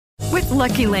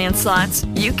Lucky Land Slots,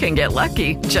 you can get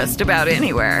lucky just about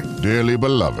anywhere. Dearly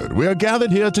beloved, we are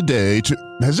gathered here today to...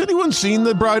 Has anyone seen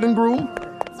the bride and groom?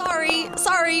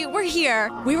 Sorry, we're here.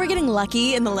 We were getting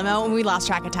lucky in the limo and we lost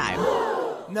track of time.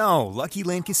 No, Lucky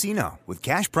Land Casino, with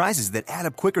cash prizes that add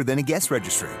up quicker than a guest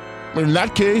registry. In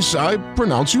that case, I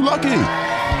pronounce you lucky.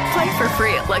 Play for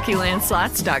free at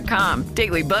LuckyLandSlots.com.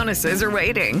 Daily bonuses are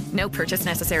waiting. No purchase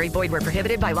necessary. Void where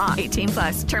prohibited by law.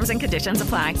 18+. Terms and conditions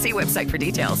apply. See website for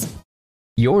details.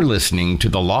 You're listening to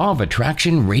the Law of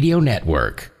Attraction Radio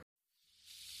Network.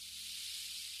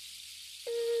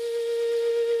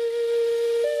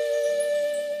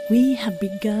 We have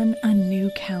begun a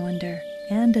new calendar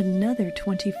and another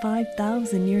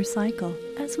 25,000-year cycle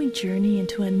as we journey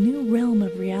into a new realm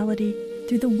of reality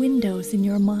through the windows in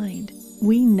your mind.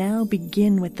 We now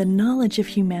begin with the knowledge of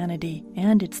humanity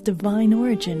and its divine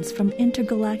origins from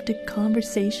intergalactic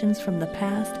conversations from the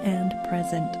past and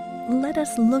present. Let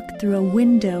us look through a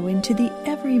window into the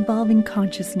ever-evolving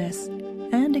consciousness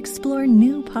and explore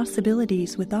new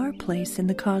possibilities with our place in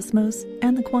the cosmos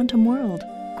and the quantum world.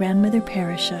 Grandmother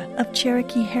Parisha of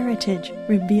Cherokee heritage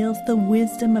reveals the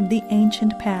wisdom of the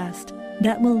ancient past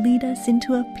that will lead us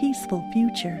into a peaceful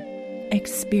future.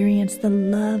 Experience the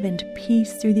love and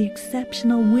peace through the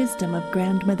exceptional wisdom of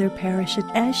Grandmother Parisha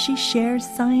as she shares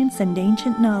science and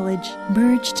ancient knowledge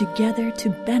merged together to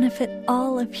benefit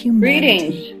all of humanity.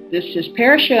 Greetings, this is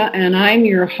Parisha and I'm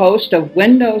your host of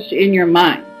Windows in Your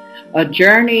Mind, a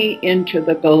journey into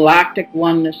the galactic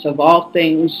oneness of all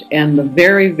things and the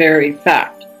very, very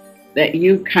fact that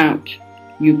you count.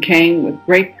 You came with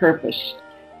great purpose,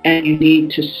 and you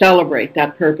need to celebrate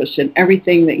that purpose in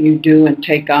everything that you do and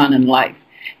take on in life.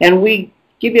 And we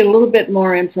give you a little bit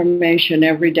more information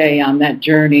every day on that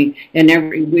journey, and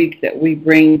every week that we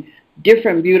bring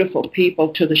different beautiful people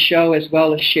to the show, as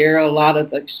well as share a lot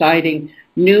of the exciting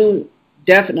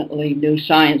definitely new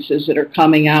sciences that are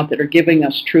coming out that are giving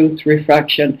us truth,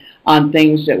 reflection on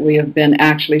things that we have been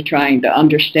actually trying to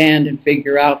understand and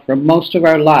figure out for most of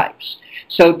our lives.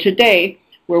 So today,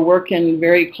 we're working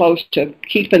very close to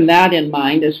keeping that in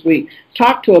mind as we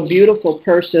talk to a beautiful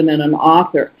person and an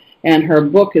author. And her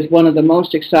book is one of the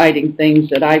most exciting things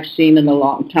that I've seen in a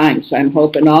long time. So I'm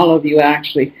hoping all of you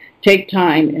actually take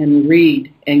time and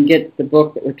read and get the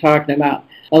book that we're talking about.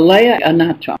 Aleya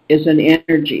Annaton is an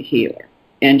energy healer,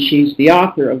 and she's the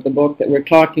author of the book that we're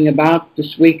talking about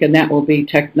this week, and that will be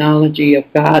Technology of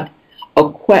God, A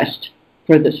Quest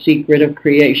for the Secret of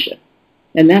Creation.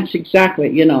 And that's exactly,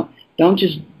 don't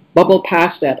just bubble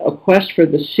past that, A Quest for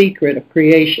the Secret of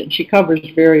Creation. She covers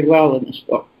very well in this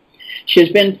book.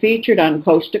 She's been featured on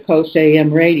Coast to Coast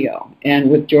AM radio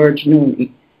and with George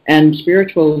Noonan, and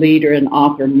spiritual leader and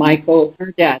author Michael,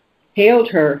 her dad, hailed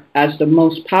her as the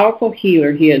most powerful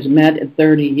healer he has met in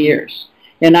 30 years.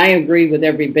 And I agree with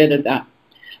every bit of that.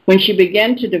 When she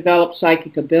began to develop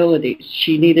psychic abilities,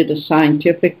 she needed a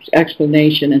scientific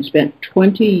explanation and spent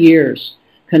 20 years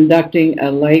conducting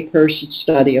a layperson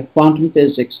study of quantum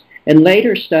physics, and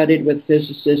later studied with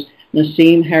physicist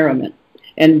Nassim Haramein,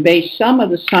 and based some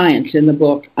of the science in the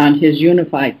book on his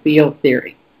unified field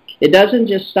theory. It doesn't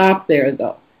just stop there,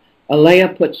 though.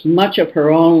 Aleya puts much of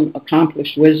her own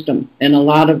accomplished wisdom in a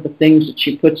lot of the things that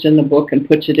she puts in the book, and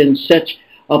puts it in such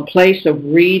a place of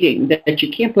reading that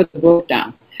you can't put the book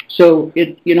down. So,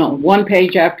 one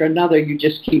page after another, you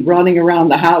just keep running around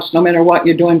the house, no matter what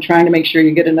you're doing, trying to make sure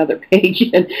you get another page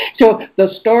in. So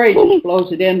the story just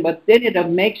flows it in, but then it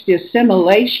makes the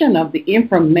assimilation of the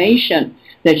information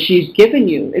that she's given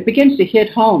you. It begins to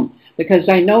hit home, because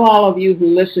I know all of you who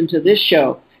listen to this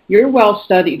show, you're well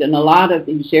studied in a lot of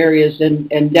these areas and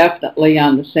definitely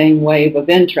on the same wave of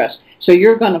interest. So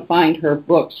you're going to find her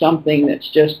book something that's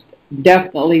just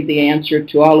definitely the answer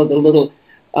to all of the little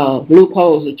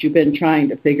loopholes that you've been trying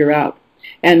to figure out.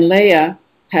 And Aleya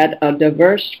had a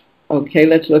diverse,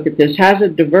 has a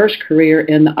diverse career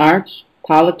in the arts,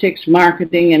 politics,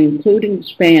 marketing, and including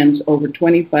spans over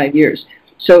 25 years.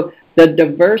 So the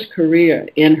diverse career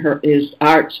in her is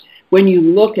arts. When you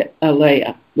look at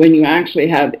Aleya, when you actually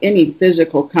have any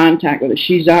physical contact with her,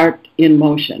 she's art in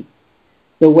motion.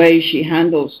 The way she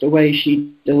handles, the way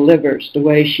she delivers, the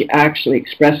way she actually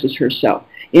expresses herself,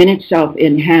 in itself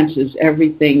enhances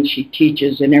everything she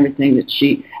teaches and everything that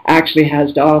she actually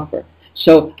has to offer.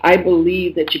 So I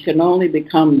believe that you can only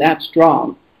become that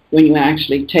strong when you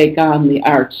actually take on the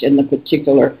arts in the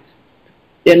particular.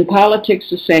 In politics,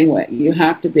 the same way. You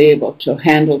have to be able to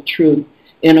handle truth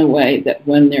in a way that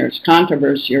when there's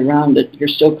controversy around it, you're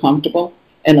still comfortable,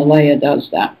 and Aleya does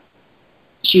that.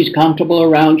 She's comfortable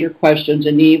around your questions,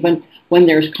 and even when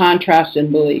there's contrast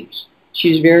in beliefs,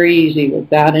 she's very easy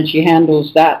with that, and she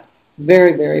handles that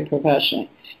very, very professionally.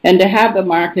 And to have the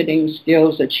marketing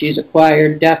skills that she's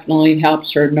acquired definitely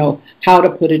helps her know how to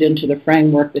put it into the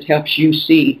framework that helps you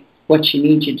see what she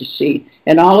needs you to see.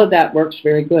 And all of that works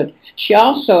very good. She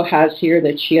also has here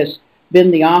that she has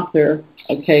been the author,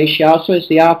 okay, she also is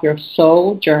the author of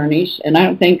Soul Journeys, and I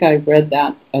don't think I've read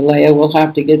that, Aleya, we'll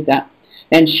have to get that.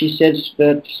 And she says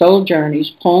the Soul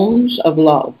Journeys, Poems of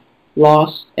Love,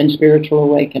 Loss, and Spiritual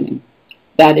Awakening.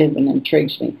 That even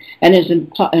intrigues me. And is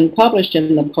published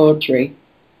in the poetry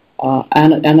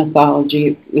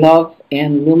anthology, Love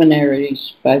and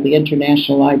Luminaries by the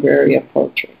International Library of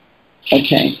Poetry.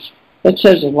 Okay. That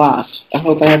says a lot. I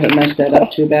hope I haven't messed that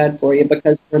up too bad for you,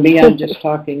 because for me, I'm just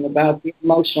talking about the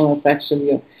emotional effects of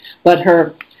you. But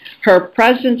her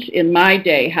presence in my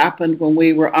day happened when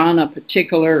we were on a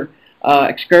particular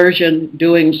excursion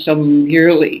doing some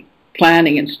yearly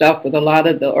planning and stuff with a lot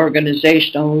of the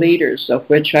organizational leaders of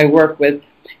which I work with.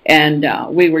 And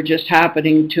we were just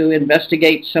happening to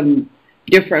investigate some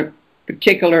different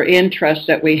particular interests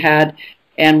that we had.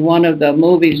 And one of the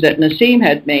movies that Nassim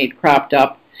had made cropped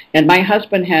up. And my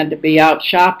husband had to be out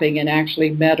shopping and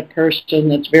actually met a person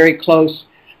that's very close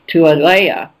to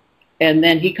Aleya. And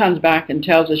then he comes back and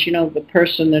tells us, you know, the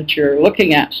person that you're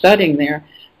looking at studying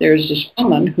there's this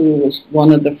woman who was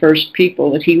one of the first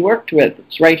people that he worked with.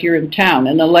 It's right here in town.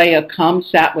 And Aleya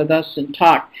sat with us and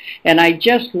talked. And I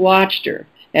just watched her.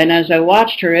 And as I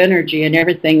watched her energy and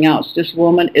everything else, this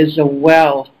woman is a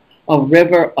well, a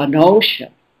river, an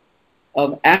ocean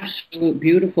of absolute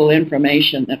beautiful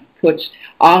information that puts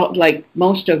all, like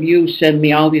most of you send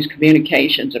me all these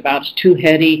communications about it's too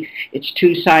heady, it's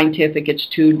too scientific, it's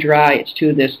too dry, it's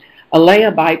too this.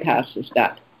 Aleya bypasses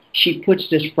that. She puts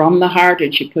this from the heart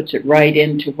and she puts it right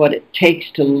into what it takes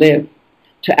to live,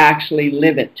 to actually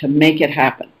live it, to make it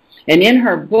happen. And in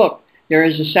her book, there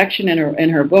is a section in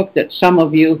her book that some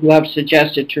of you who have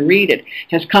suggested to read it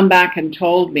has come back and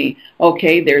told me,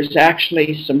 okay, there's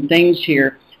actually some things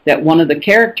here that one of the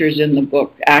characters in the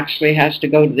book actually has to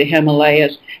go to the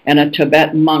Himalayas, and a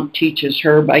Tibetan monk teaches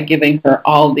her by giving her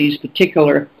all these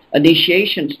particular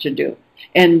initiations to do.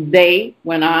 And they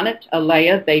went on it,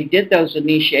 Aleya, they did those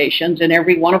initiations, and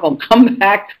every one of them come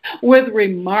back with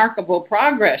remarkable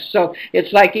progress. So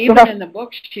it's like even in the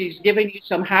book, she's giving you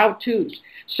some how-tos.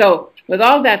 So with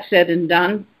all that said and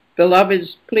done,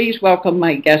 beloveds, please welcome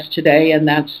my guest today, and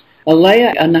that's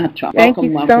Aleya Annaton. Thank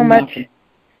you so much.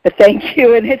 Thank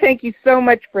you, and thank you so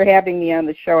much for having me on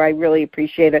the show. I really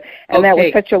appreciate it, and that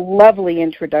was such a lovely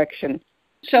introduction.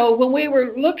 So when we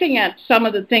were looking at some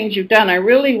of the things you've done, I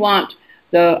really want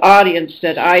the audience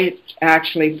that I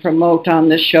actually promote on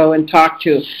this show and talk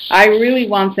to, I really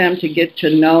want them to get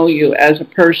to know you as a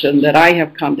person that I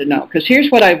have come to know. Because here's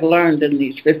what I've learned in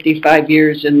these 55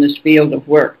 years in this field of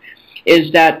work,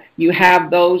 is that you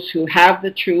have those who have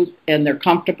the truth and they're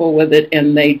comfortable with it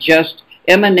and they just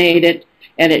emanate it,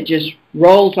 and it just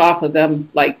rolls off of them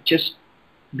like just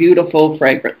beautiful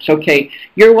fragrance. Okay,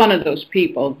 you're one of those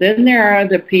people. Then there are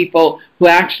the people who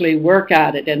actually work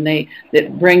at it, and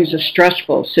that brings a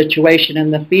stressful situation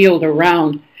in the field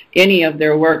around any of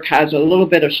their work has a little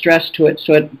bit of stress to it,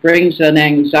 so it brings an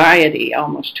anxiety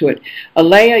almost to it.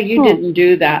 Aleya, you didn't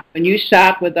do that. When you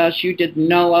sat with us, you didn't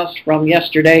know us from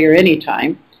yesterday or any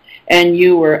time. And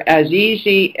you were as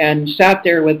easy and sat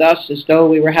there with us as though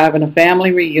we were having a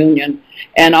family reunion.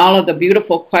 And all of the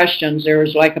beautiful questions, there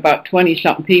was like about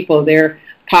 20-something people there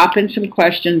popping some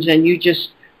questions, and you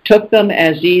just took them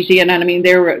as easy. And I mean,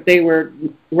 they were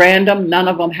random. None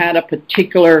of them had a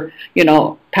particular,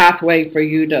 pathway for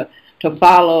you to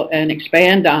follow and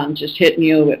expand on, just hitting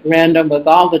you at random with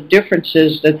all the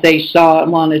differences that they saw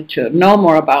and wanted to know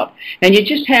more about. And you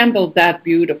just handled that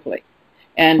beautifully.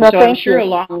 And so I'm sure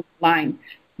along the line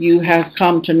you have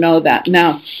come to know that.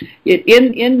 Now,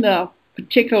 in the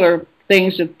particular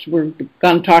things that we're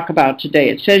going to talk about today,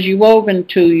 it says you wove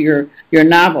into your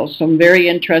novel some very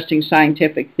interesting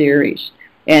scientific theories.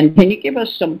 And can you give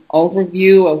us some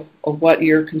overview of what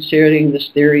you're considering this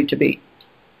theory to be?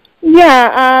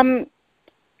 Yeah,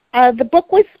 the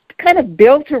book was kind of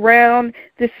built around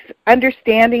this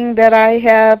understanding that I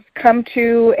have come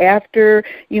to after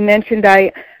you mentioned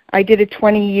I did a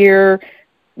 20-year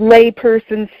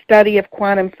layperson study of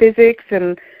quantum physics,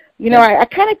 and I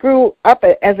kind of grew up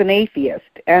as an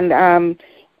atheist, and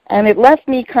it left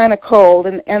me kind of cold.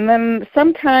 And then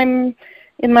sometime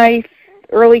in my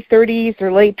early 30s or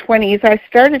late 20s, I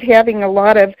started having a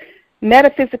lot of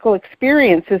metaphysical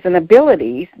experiences and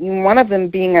abilities. One of them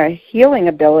being a healing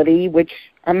ability, which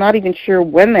I'm not even sure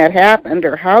when that happened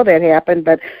or how that happened,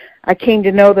 but I came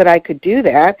to know that I could do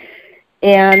that.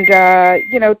 And,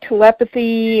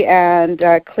 telepathy and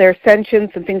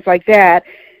clairsentience and things like that.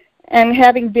 And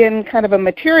having been kind of a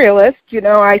materialist,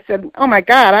 I said, oh, my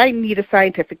God, I need a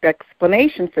scientific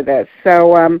explanation for this.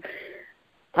 So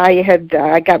I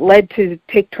got led to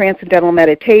take transcendental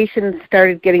meditation,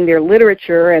 started getting their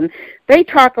literature, and they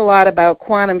talk a lot about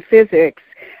quantum physics,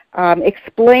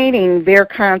 explaining their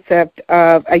concept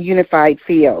of a unified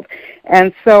field.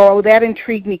 And so that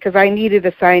intrigued me because I needed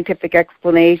a scientific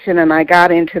explanation, and I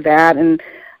got into that, and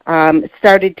it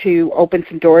started to open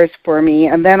some doors for me.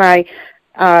 And then I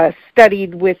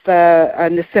studied with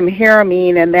Nassim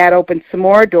Haramein, and that opened some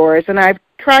more doors. And I've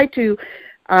tried to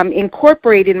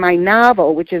incorporate in my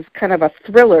novel, which is kind of a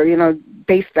thriller,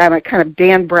 based on a kind of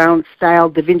Dan Brown-style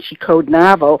Da Vinci Code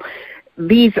novel,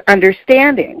 these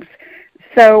understandings.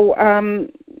 So,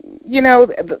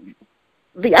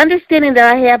 the understanding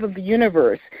that I have of the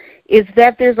universe is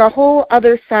that there's a whole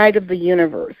other side of the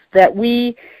universe that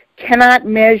we cannot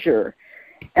measure.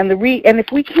 And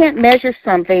if we can't measure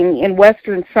something in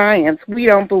Western science, we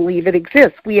don't believe it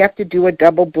exists. We have to do a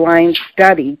double-blind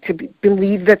study to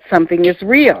believe that something is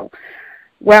real.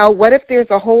 Well, what if there's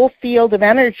a whole field of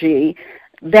energy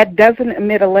that doesn't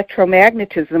emit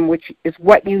electromagnetism, which is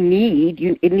what you need?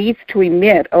 It needs to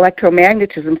emit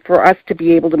electromagnetism for us to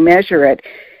be able to measure it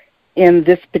in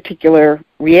this particular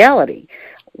reality.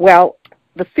 Well,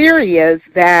 the theory is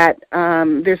that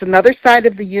there's another side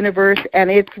of the universe,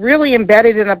 and it's really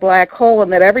embedded in a black hole,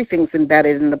 and that everything's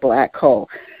embedded in the black hole.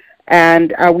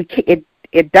 And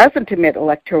it doesn't emit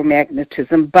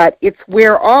electromagnetism, but it's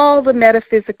where all the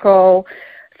metaphysical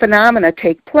phenomena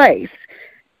take place,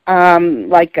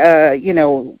 like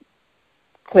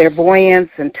clairvoyance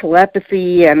and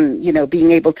telepathy and,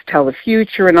 being able to tell the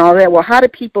future and all that. Well, how do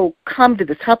people come to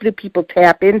this? How do people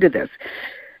tap into this?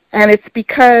 And it's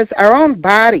because our own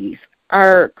bodies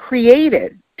are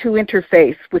created to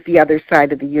interface with the other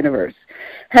side of the universe.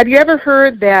 Have you ever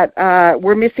heard that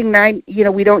we're missing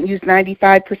we don't use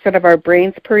 95% of our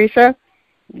brains, Parisha?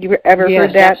 You ever heard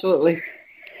that? Yes, absolutely.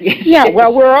 Yeah,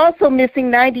 well, we're also missing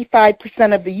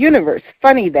 95% of the universe.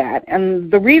 Funny that.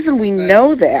 And the reason we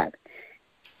know that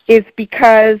is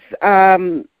because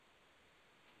we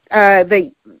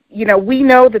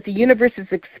know that the universe is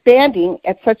expanding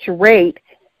at such a rate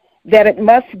that it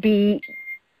must be,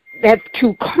 that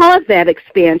to cause that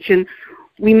expansion,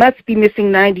 we must be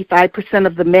missing 95%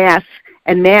 of the mass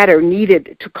and matter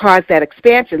needed to cause that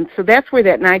expansion. So that's where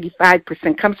that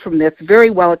 95% comes from. That's very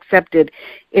well accepted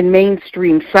in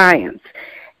mainstream science.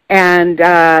 And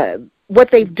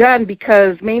what they've done,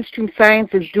 because mainstream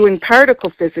science is doing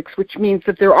particle physics, which means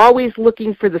that they're always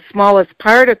looking for the smallest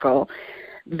particle,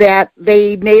 that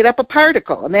they made up a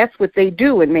particle, and that's what they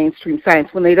do in mainstream science.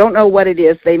 When they don't know what it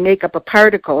is, they make up a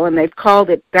particle, and they've called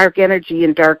it dark energy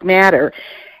and dark matter,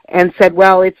 and said,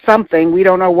 well, it's something. We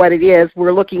don't know what it is.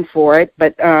 We're looking for it,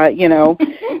 but,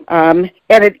 and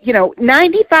it,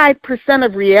 95%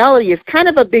 of reality is kind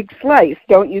of a big slice,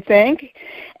 don't you think?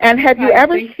 And have you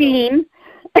ever seen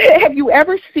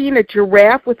a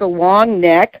giraffe with a long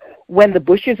neck when the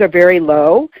bushes are very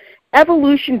low?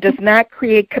 Evolution does not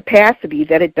create capacity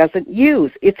that it doesn't use.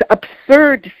 It's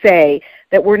absurd to say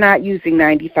that we're not using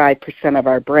 95% of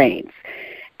our brains.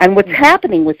 And what's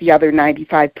happening with the other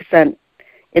 95%,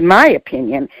 in my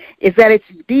opinion, is that it's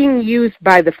being used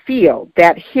by the field,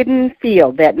 that hidden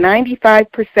field, that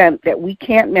 95% that we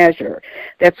can't measure,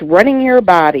 that's running your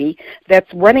body, that's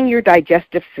running your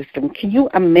digestive system. Can you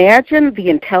imagine the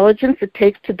intelligence it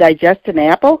takes to digest an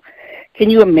apple? Can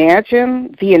you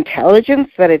imagine the intelligence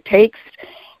that it takes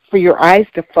for your eyes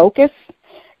to focus?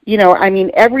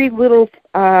 Every little,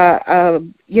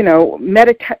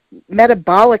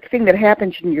 metabolic thing that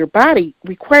happens in your body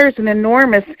requires an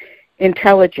enormous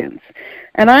intelligence.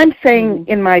 And I'm saying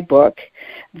in my book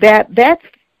that that's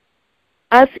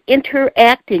us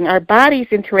interacting, our bodies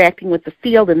interacting with the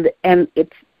field, and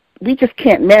we just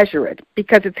can't measure it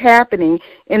because it's happening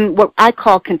in what I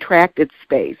call contracted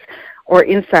space, or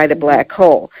inside a black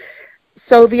hole.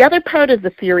 So the other part of the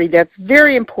theory that's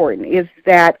very important is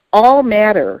that all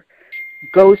matter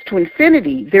goes to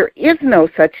infinity. There is no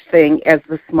such thing as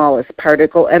the smallest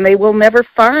particle, and they will never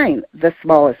find the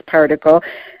smallest particle.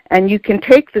 And you can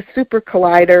take the super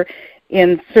collider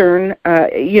in CERN,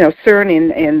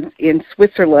 CERN in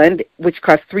Switzerland, which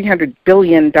costs $300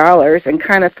 billion, and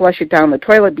kind of flush it down the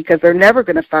toilet because they're never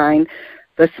going to find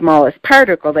the smallest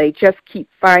particle. They just keep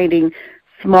finding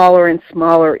smaller and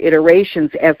smaller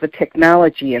iterations as the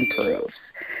technology improves.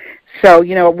 So,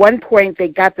 at one point they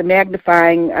got the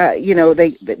magnifying,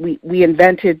 we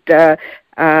invented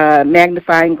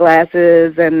magnifying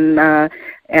glasses, and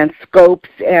scopes,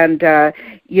 and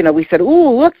we said,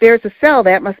 "Ooh, look, there's a cell.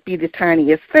 That must be the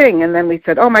tiniest thing." And then we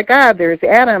said, "Oh my God, there's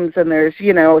atoms, and there's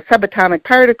subatomic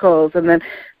particles." And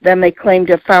then they claimed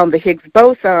to have found the Higgs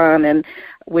boson, and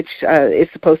which is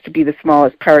supposed to be the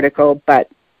smallest particle, but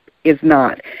is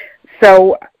not.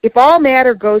 So if all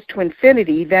matter goes to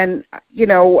infinity, then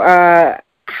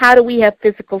how do we have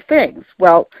physical things?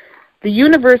 Well, the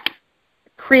universe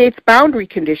creates boundary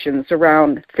conditions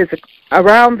around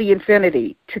the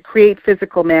infinity to create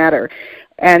physical matter.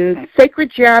 And sacred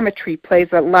geometry plays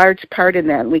a large part in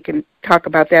that, and we can talk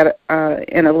about that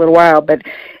in a little while. But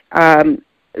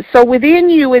so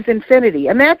within you is infinity,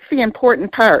 and that's the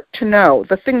important part to know,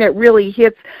 the thing that really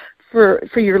hits for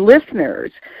your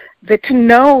listeners, that to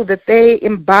know that they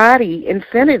embody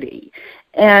infinity.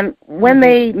 And when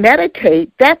they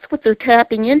meditate, that's what they're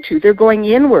tapping into. They're going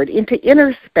inward, into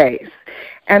inner space,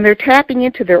 and they're tapping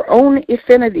into their own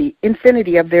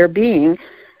infinity of their being,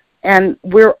 and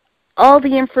where all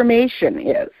the information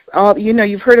is.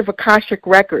 You've heard of Akashic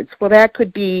records. Well, that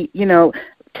could be,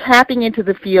 tapping into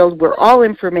the field where all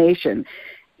information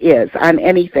is on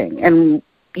anything, and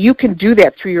you can do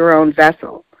that through your own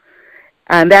vessel.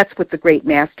 And that's what the great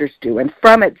masters do. And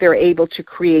from it, they're able to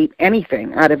create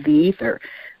anything out of the ether.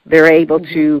 They're able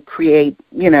to create,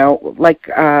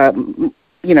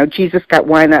 Jesus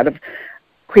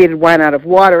created wine out of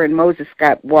water, and Moses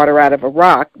got water out of a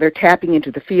rock. They're tapping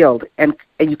into the field, and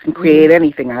you can create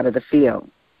anything out of the field.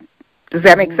 Does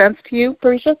that make sense to you,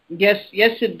 Parisha? Yes,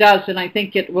 it does, and I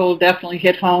think it will definitely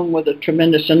hit home with a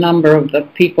tremendous number of the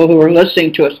people who are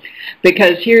listening to us.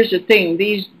 Because here's the thing: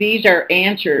 these are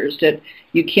answers that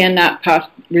you cannot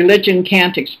religion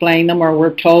can't explain them, or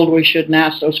we're told we shouldn't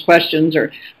ask those questions,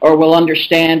 or we'll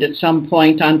understand at some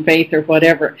point on faith or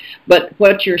whatever. But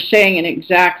what you're saying and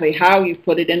exactly how you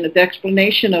put it in the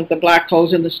explanation of the black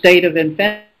holes in the state of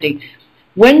infinity.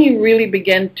 When you really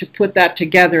begin to put that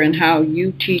together and how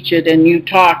you teach it and you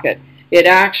talk it, it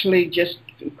actually just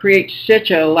creates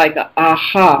such a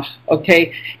aha,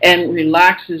 okay, and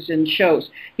relaxes and shows.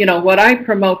 What I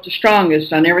promote the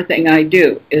strongest on everything I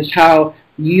do is how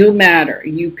you matter,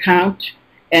 you count,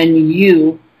 and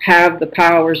you have the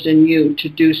powers in you to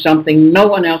do something no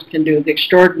one else can do, the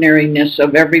extraordinariness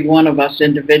of every one of us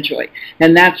individually.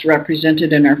 And that's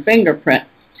represented in our fingerprint.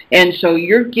 And so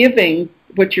you're giving,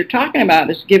 what you're talking about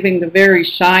is giving the very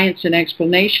science and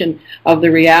explanation of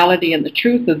the reality and the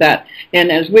truth of that.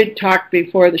 And as we talked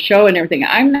before the show and everything,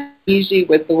 I'm not easy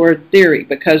with the word theory,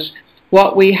 because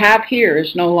what we have here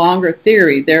is no longer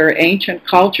theory. There are ancient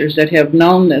cultures that have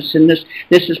known this, and this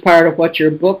is part of what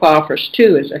your book offers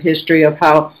too, is a history of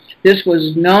how this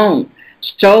was known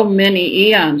so many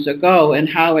eons ago, and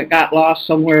how it got lost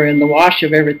somewhere in the wash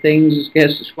of everything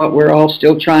is what we're all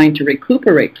still trying to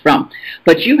recuperate from.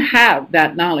 But you have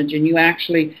that knowledge, and you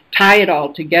actually tie it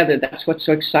all together. That's what's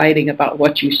so exciting about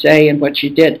what you say and what you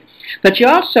did. But you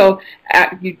also,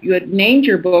 you had named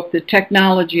your book The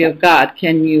Technology of God.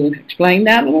 Can you explain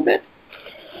that a little bit?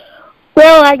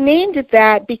 Well, I named it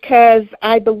that because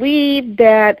I believe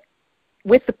that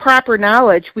with the proper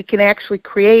knowledge, we can actually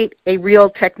create a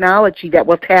real technology that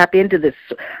will tap into this.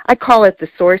 I call it the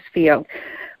source field.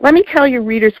 Let me tell your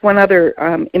readers one other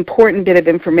important bit of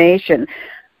information.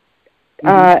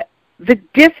 The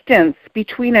distance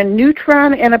between a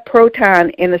neutron and a proton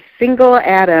in a single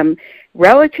atom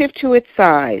relative to its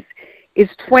size is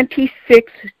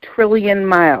 26 trillion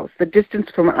miles, the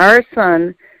distance from our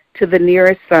sun to the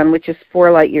nearest sun, which is 4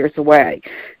 light years away.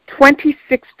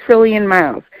 26 trillion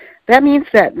miles. That means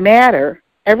that matter,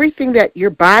 everything that your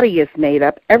body is made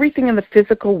up, everything in the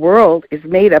physical world is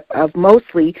made up of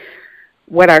mostly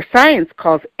what our science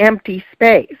calls empty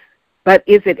space. But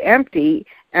is it empty?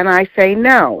 And I say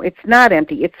no, it's not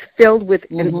empty. It's filled with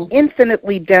an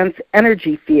infinitely dense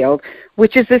energy field,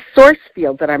 which is this source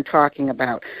field that I'm talking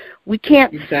about. We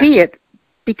can't see it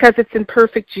because it's in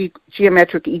perfect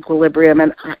geometric equilibrium,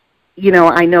 and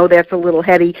I know that's a little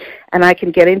heady, and I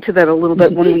can get into that a little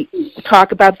bit when we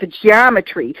talk about the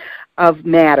geometry of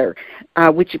matter,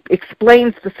 which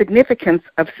explains the significance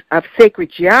of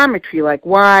sacred geometry, like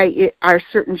why are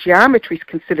certain geometries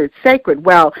considered sacred?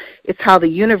 Well, it's how the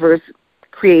universe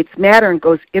creates matter and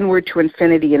goes inward to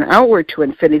infinity and outward to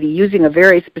infinity using a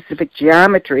very specific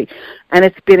geometry, and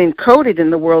it's been encoded in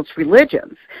the world's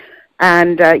religions.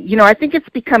 And, I think it's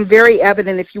become very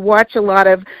evident if you watch a lot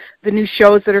of the new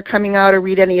shows that are coming out or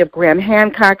read any of Graham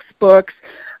Hancock's books,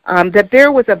 that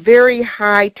there was a very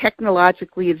high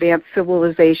technologically advanced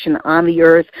civilization on the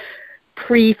earth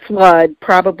pre-flood,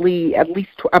 probably at least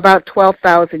about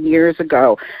 12,000 years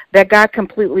ago, that got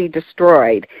completely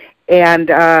destroyed. And,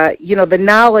 the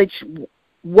knowledge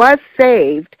was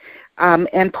saved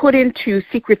and put into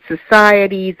secret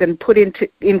societies and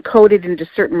encoded into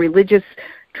certain religious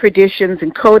traditions,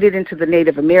 encoded into the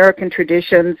Native American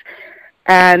traditions.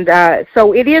 And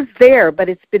so it is there, but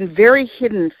it's been very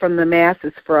hidden from the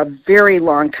masses for a very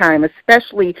long time,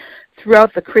 especially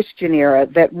throughout the Christian era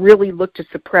that really looked to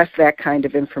suppress that kind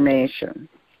of information.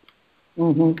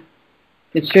 Mm-hmm.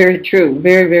 It's very true,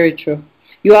 very, very true.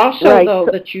 You also, right. though,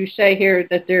 that you say here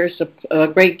that there's a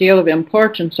great deal of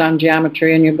importance on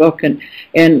geometry in your book,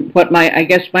 and what I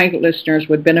guess my listeners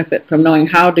would benefit from knowing,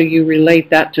 how do you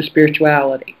relate that to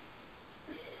spirituality?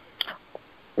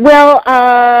 Well,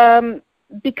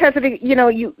 because of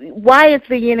why is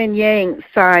the yin and yang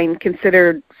sign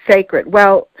considered sacred?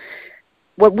 Well,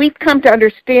 what we've come to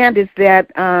understand is that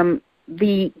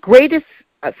the greatest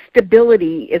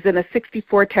stability is in a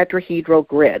 64 tetrahedral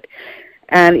grid.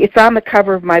 And it's on the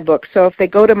cover of my book. So if they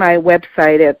go to my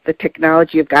website at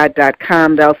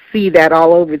thetechnologyofgod.com, they'll see that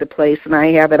all over the place, and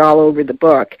I have it all over the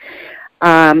book.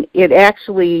 It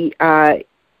actually,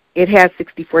 it has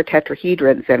 64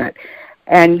 tetrahedrons in it.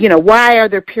 And, why are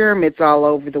there pyramids all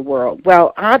over the world?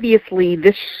 Well, obviously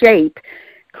this shape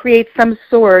creates some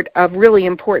sort of really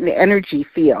important energy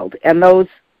field. And the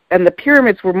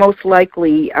pyramids were most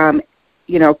likely,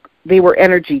 they were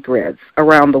energy grids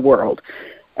around the world.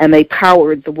 And they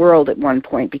powered the world at one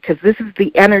point, because this is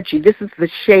the energy, this is the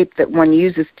shape that one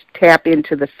uses to tap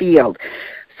into the field.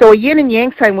 So a yin and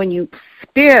yang sign, when you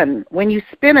spin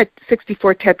a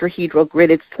 64 tetrahedral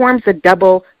grid, it forms a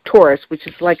double torus, which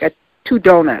is like two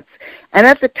donuts. And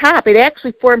at the top, it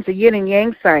actually forms a yin and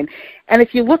yang sign. And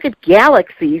if you look at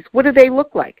galaxies, what do they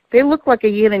look like? They look like a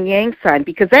yin and yang sign,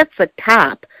 because that's the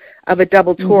top of a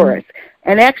double torus. Mm-hmm.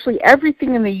 And actually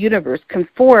everything in the universe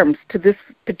conforms to this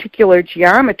particular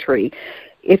geometry.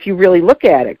 If you really look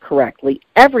at it correctly,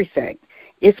 everything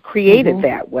is created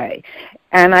that way.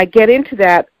 And I get into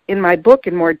that in my book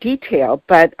in more detail,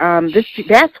 but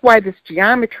that's why this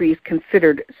geometry is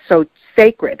considered so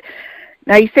sacred.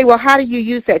 Now you say, well, how do you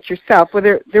use that yourself?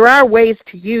 Well, there are ways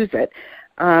to use it,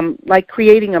 like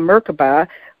creating a Merkaba,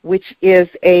 which is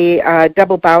a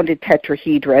double-bounded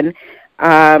tetrahedron.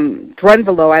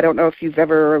 Drunvalo, I don't know if you've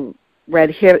ever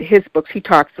read his books. He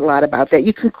talks a lot about that.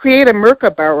 You can create a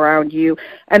Merkaba around you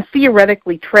and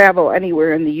theoretically travel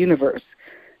anywhere in the universe.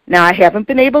 Now, I haven't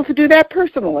been able to do that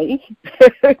personally,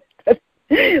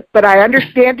 but I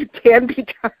understand it can be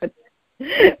done.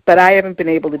 But I haven't been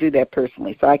able to do that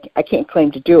personally, so I can't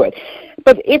claim to do it.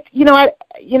 But it's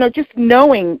just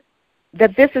knowing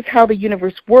that this is how the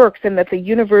universe works, and that the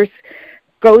universe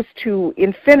goes to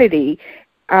infinity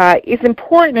is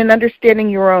important in understanding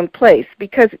your own place,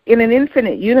 because in an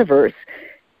infinite universe,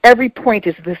 every point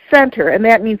is the center, and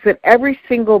that means that every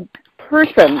single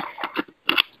person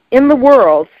in the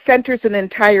world centers an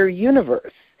entire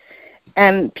universe.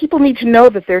 And people need to know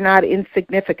that they're not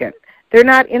insignificant. They're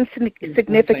not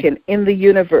insignificant in the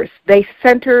universe. They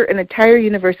center an entire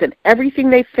universe, and everything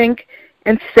they think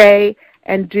and say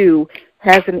and do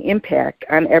has an impact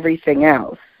on everything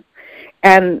else.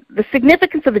 And the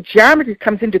significance of the geometry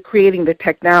comes into creating the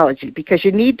technology, because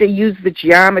you need to use the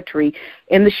geometry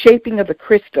in the shaping of the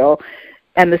crystal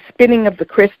and the spinning of the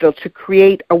crystal to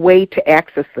create a way to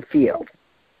access the field.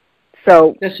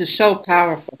 So this is so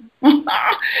powerful.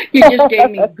 You just gave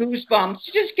me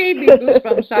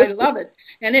goosebumps. I love it.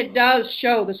 And it does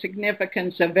show the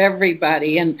significance of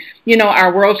everybody. And,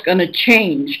 our world's going to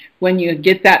change when you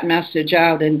get that message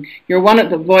out. And you're one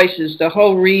of the voices, the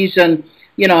whole reason.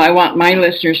 I want my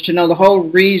listeners to know the whole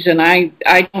reason I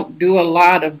don't do a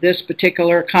lot of this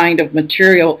particular kind of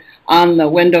material on the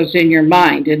Windows in Your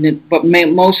Mind, but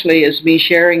mostly is me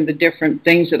sharing the different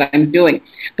things that I'm doing.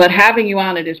 But having you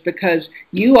on it is because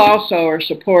you also are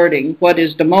supporting what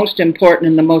is the most important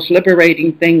and the most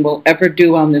liberating thing we'll ever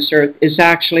do on this earth, is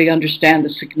actually understand the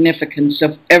significance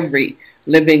of every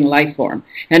living life form,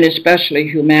 and especially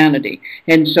humanity.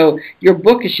 And so your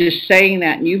book is just saying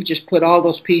that, and you've just put all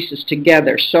those pieces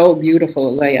together. So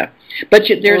beautiful, Aleya. But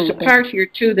there's a part here,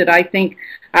 too, that I think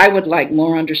I would like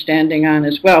more understanding on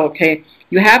as well, okay?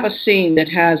 You have a scene that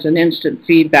has an instant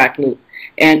feedback loop.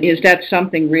 And is that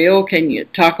something real? Can you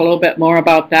talk a little bit more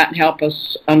about that and help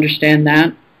us understand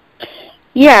that?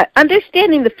 Yeah,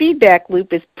 understanding the feedback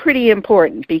loop is pretty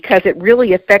important, because it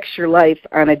really affects your life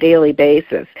on a daily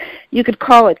basis. You could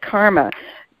call it karma.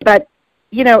 But,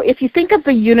 if you think of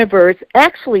the universe,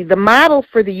 actually the model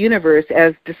for the universe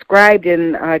as described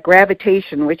in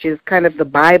Gravitation, which is kind of the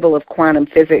Bible of quantum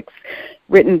physics,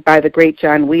 written by the great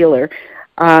John Wheeler,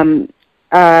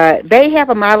 they have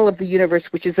a model of the universe,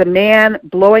 which is a man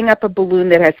blowing up a balloon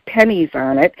that has pennies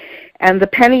on it, and the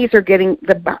pennies are getting,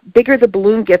 the bigger the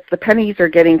balloon gets, the pennies are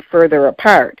getting further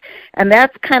apart. And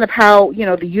that's kind of how,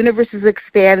 the universe is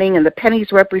expanding, and the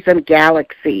pennies represent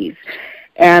galaxies.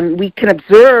 And we can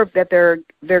observe that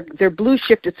they're blue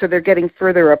shifted, so they're getting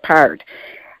further apart.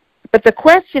 But the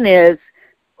question is,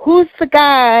 who's the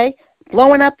guy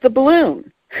blowing up the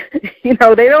balloon? They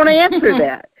don't answer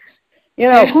that.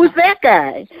 Who's that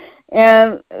guy?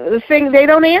 And the thing, they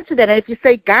don't answer that. And if you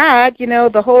say God,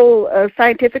 the whole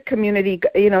scientific community,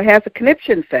 has a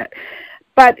conniption fit.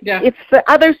 But it's the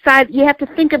other side. You have to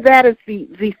think of that as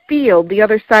the field, the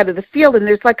other side of the field. And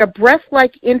there's like a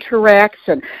breath-like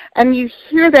interaction. And you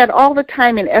hear that all the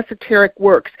time in esoteric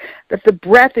works, that the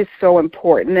breath is so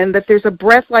important and that there's a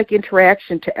breath-like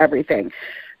interaction to everything.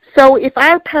 So if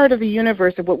our part of the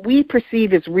universe of what we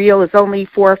perceive as real is only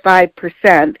 4 or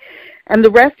 5%, and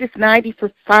the rest is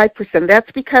 95%,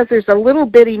 that's because there's a little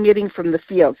bit emitting from the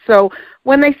field. So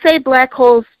when they say black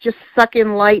holes just suck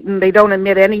in light and they don't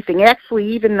emit anything, actually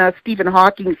even Stephen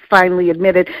Hawking finally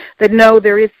admitted that no,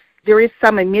 there is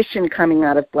some emission coming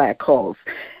out of black holes.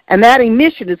 And that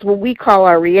emission is what we call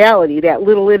our reality. That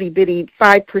little itty-bitty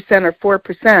 5% or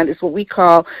 4% is what we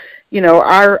call,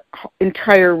 our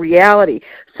entire reality.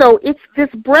 So it's this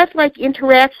breath-like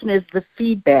interaction is the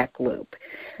feedback loop.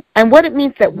 And what it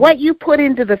means that what you put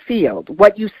into the field,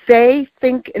 what you say,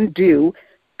 think, and do,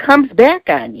 comes back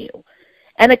on you.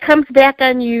 And it comes back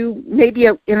on you maybe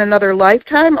in another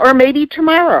lifetime, or maybe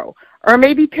tomorrow, or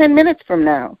maybe 10 minutes from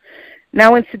now.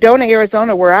 Now in Sedona,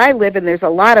 Arizona, where I live, and there's a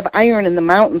lot of iron in the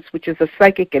mountains, which is a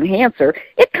psychic enhancer,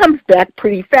 it comes back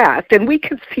pretty fast. And we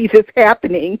can see this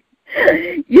happening.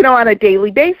 On a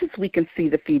daily basis, we can see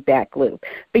the feedback loop.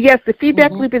 But yes, the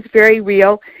feedback loop is very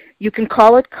real. You can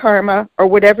call it karma or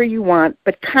whatever you want,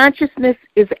 but consciousness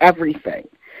is everything.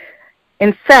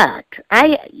 In fact,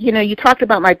 you talked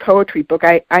about my poetry book.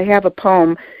 I have a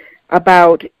poem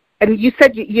about, and you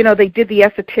said, they did the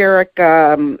esoteric,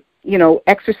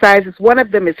 exercises. One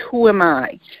of them is, who am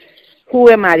I? Who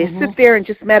am I? You sit there and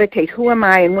just meditate, who am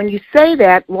I? And when you say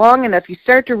that long enough, you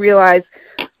start to realize,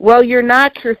 well, you're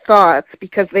not your thoughts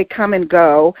because they come and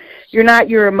go. You're not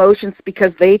your emotions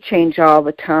because they change all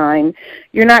the time.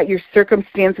 You're not your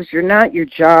circumstances. You're not your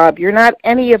job. You're not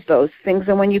any of those things.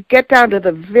 And when you get down to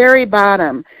the very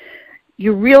bottom,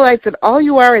 you realize that all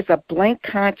you are is a blank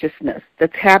consciousness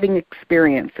that's having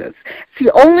experiences. It's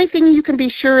the only thing you can be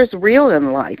sure is real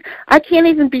in life. I can't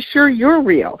even be sure you're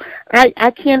real.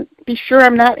 I can't be sure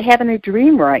I'm not having a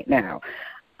dream right now.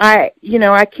 I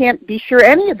can't be sure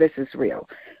any of this is real.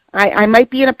 I might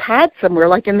be in a pod somewhere,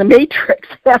 like in the Matrix,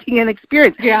 having an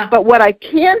experience. Yeah. But what I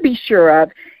can be sure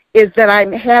of is that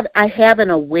I have an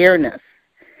awareness.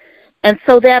 And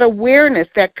so that awareness,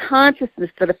 that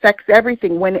consciousness that affects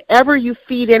everything, whenever you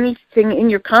feed anything in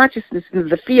your consciousness into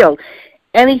the field,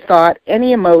 any thought,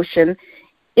 any emotion,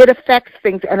 it affects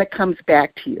things and it comes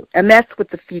back to you. And that's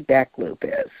what the feedback loop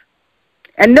is.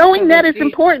 And knowing that is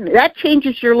important. That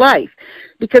changes your life.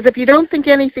 Because if you don't think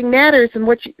anything matters, and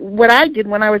what I did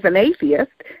when I was an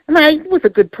atheist, and I was a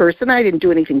good person, I didn't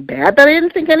do anything bad, but I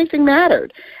didn't think anything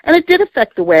mattered. And it did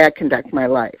affect the way I conduct my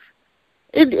life.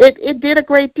 It did a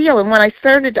great deal. And when I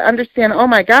started to understand, oh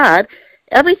my God,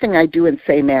 everything I do and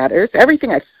say matters,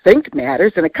 everything I think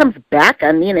matters, and it comes back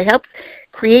on me and it helps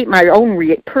create my own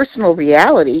personal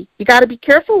reality, you got to be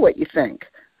careful what you think.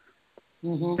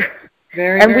 Mm-hmm.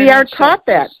 And we are taught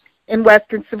that in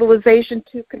Western civilization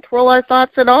to control our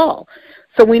thoughts at all.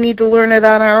 So we need to learn it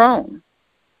on our own.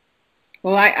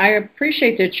 Well, I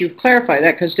appreciate that you've clarified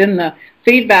that, because then the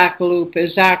feedback loop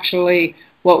is actually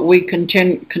what we can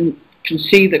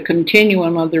see the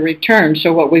continuum of the return.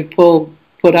 So what we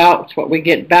put out is what we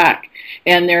get back.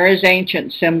 And there is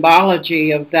ancient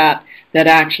symbology of that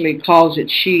actually calls it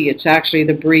she. It's actually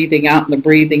the breathing out and the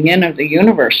breathing in of the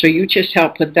universe. So you just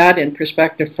helped put that in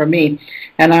perspective for me.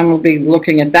 And I'm going to be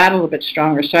looking at that a little bit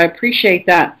stronger. So I appreciate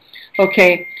that.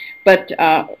 Okay, but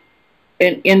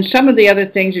in some of the other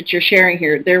things that you're sharing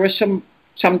here, there was some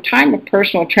time of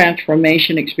personal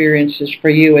transformation experiences for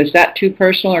you. Is that too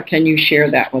personal, or can you share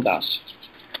that with us?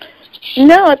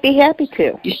 No, I'd be happy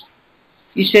to.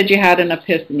 You said you had an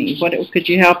epiphany. Could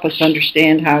you help us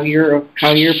understand how your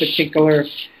particular,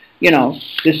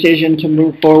 decision to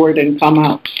move forward and come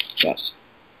out? Yes.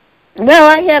 Well,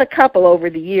 I had a couple over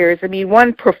the years. I mean,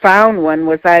 one profound one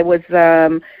was I was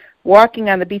walking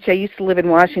on the beach. I used to live in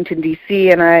Washington,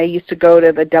 D.C., and I used to go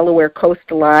to the Delaware coast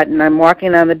a lot, and I'm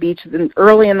walking on the beach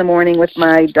early in the morning with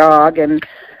my dog, and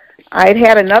I'd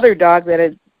had another dog that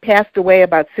had passed away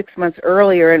about 6 months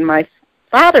earlier, and my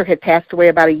father had passed away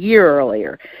about a year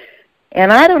earlier.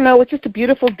 And I don't know, it was just a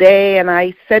beautiful day, and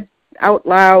I said out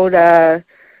loud,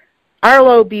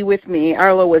 Arlo, be with me.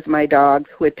 Arlo was my dog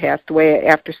who had passed away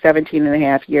after 17 and a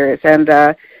half years. And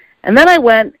then I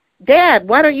went, Dad,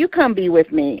 why don't you come be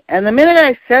with me? And the minute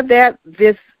I said that,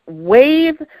 this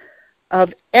wave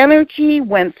of energy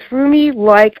went through me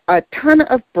like a ton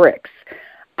of bricks.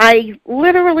 I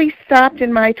literally stopped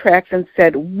in my tracks and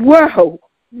said, whoa,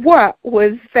 what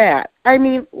was that? I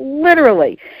mean,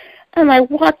 literally. And I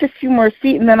walked a few more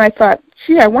feet, and then I thought,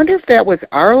 gee, I wonder if that was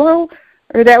Arlo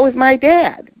or that was my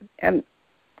dad. And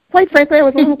quite frankly, I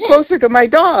was a little closer to my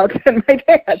dog than my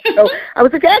dad. So I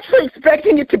was actually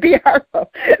expecting it to be Arlo.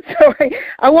 So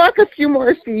I walk a few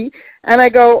more feet, and I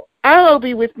go, Arlo,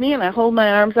 be with me. And I hold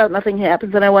my arms out. Nothing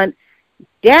happens. And I went,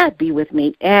 Dad, be with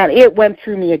me. And it went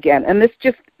through me again. And this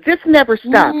never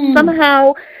stopped.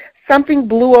 Somehow something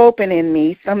blew open in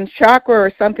me, some chakra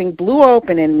or something blew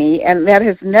open in me, and that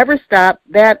has never stopped.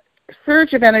 That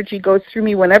surge of energy goes through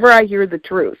me whenever I hear the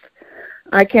truth.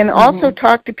 I can also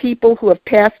talk to people who have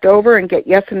passed over and get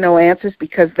yes and no answers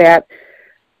because that,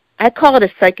 I call it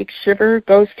a psychic shiver,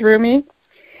 goes through me.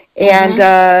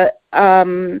 And,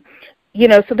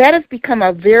 so that has become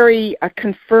a very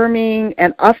confirming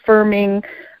and affirming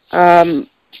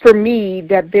for me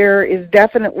that there is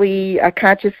definitely a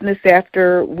consciousness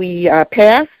after we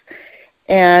pass.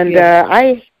 And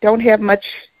I don't have much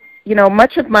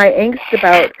of my angst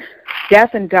about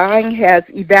death and dying has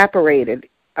evaporated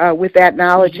with that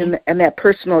knowledge and that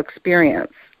personal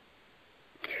experience.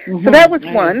 So that was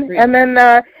one. And then,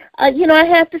 I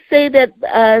have to say that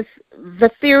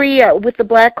the theory with the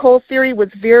black hole theory was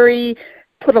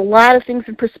put a lot of things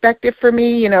in perspective for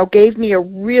me, gave me a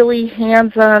really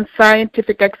hands-on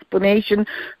scientific explanation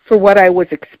for what I was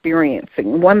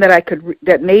experiencing, one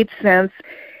that made sense.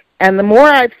 And the more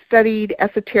I've studied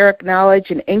esoteric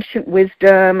knowledge and ancient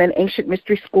wisdom and ancient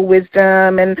mystery school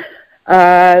wisdom and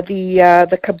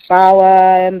the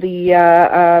Kabbalah and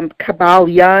the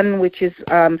Kabbalion, which is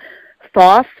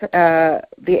Thoth, the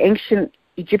ancient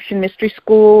Egyptian mystery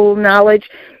school knowledge,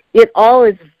 it all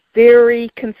is very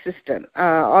consistent.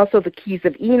 Also, the Keys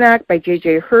of Enoch by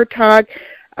J.J. Hertog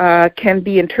can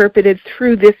be interpreted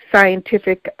through this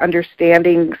scientific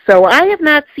understanding. So I have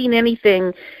not seen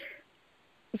anything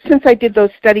since I did those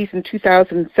studies in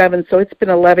 2007, so it's been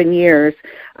 11 years,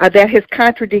 that has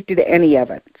contradicted any of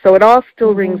it. So it all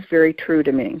still rings very true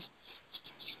to me.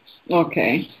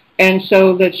 Okay. And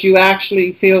so that you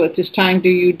actually feel at this time, do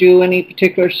you do any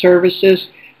particular services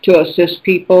to assist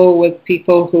people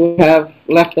who have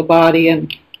left the body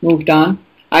and moved on?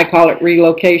 I call it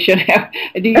relocation.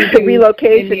 Do you do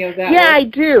relocation? Any of that yeah, work?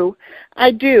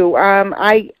 I do.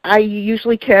 I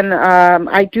usually can.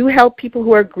 I do help people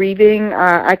who are grieving.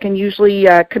 I can usually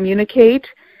communicate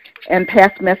and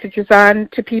pass messages on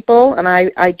to people, and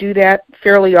I do that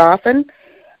fairly often.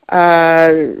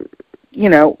 All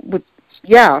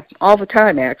the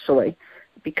time actually,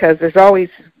 because there's always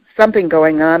something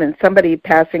going on and somebody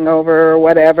passing over or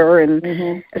whatever, and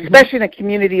especially in a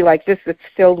community like this that's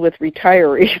filled with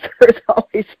retirees, there's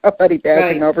always somebody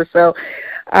passing over. So,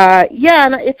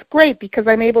 and it's great because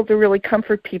I'm able to really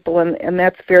comfort people, and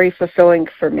that's very fulfilling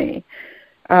for me.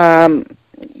 I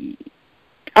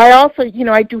also,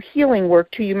 I do healing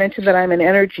work too. You mentioned that I'm an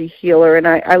energy healer, and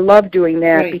I love doing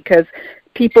that because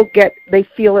people they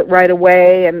feel it right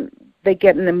away, and they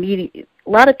get a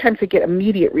lot of times they get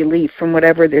immediate relief from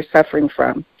whatever they're suffering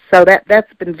from. So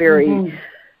that's been very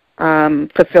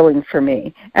fulfilling for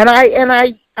me. And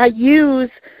I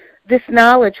use this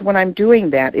knowledge when I'm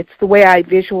doing that. It's the way I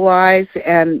visualize,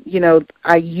 and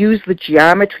I use the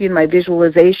geometry in my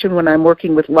visualization when I'm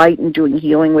working with light and doing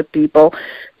healing with people.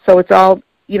 So it's all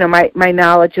my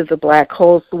knowledge of the black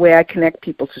holes, the way I connect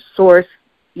people to source,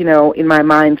 in my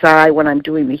mind's eye when I'm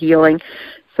doing the healing.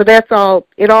 So that's all.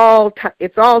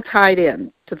 It's all tied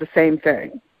in to the same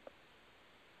thing.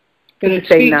 But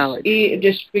it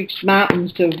just speaks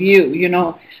mountains of you.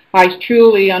 I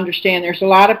truly understand. There's a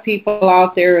lot of people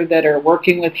out there that are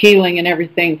working with healing and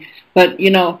everything, but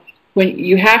when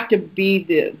you have to be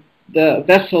the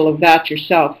vessel of that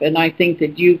yourself, and I think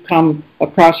that you come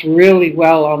across really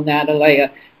well on that,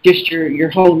 Aleya. Just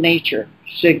your whole nature,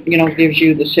 gives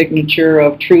you the signature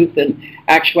of truth and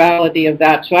actuality of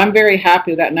that. So I'm very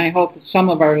happy with that, and I hope that some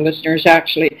of our listeners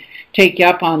actually take you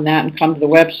up on that and come to the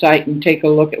website and take a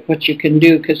look at what you can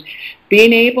do, because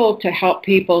being able to help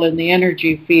people in the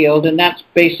energy field, and that's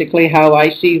basically how I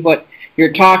see what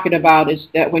you're talking about, is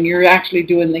that when you're actually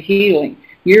doing the healing,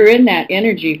 you're in that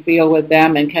energy field with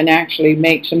them and can actually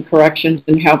make some corrections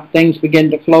and help things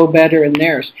begin to flow better in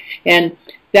theirs. And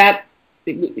that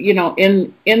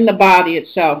in the body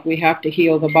itself, we have to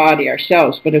heal the body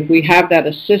ourselves. But if we have that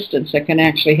assistance that can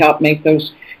actually help make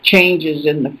those changes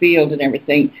in the field and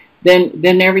everything,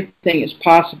 then everything is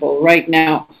possible. Right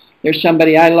now, there's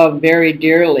somebody I love very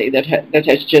dearly that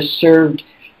has just served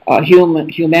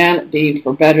humanity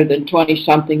for better than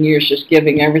 20-something years, just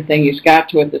giving everything he's got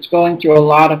to it, that's going through a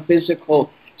lot of physical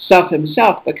stuff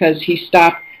himself because he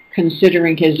stopped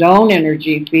considering his own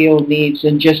energy field needs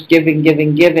and just giving.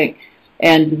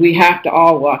 And we have to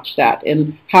all watch that.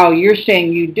 And how you're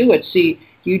saying you do it, see,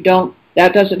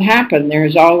 that doesn't happen.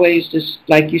 There's always this,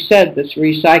 like you said, this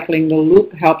recycling the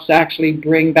loop helps actually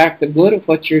bring back the good of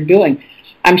what you're doing.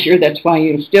 I'm sure that's why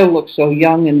you still look so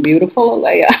young and beautiful,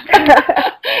 Aleya.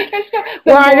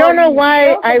 Well, I don't know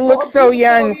why I look so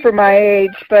young for my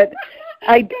age, but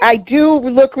I do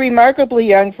look remarkably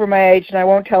young for my age, and I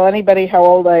won't tell anybody how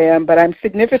old I am, but I'm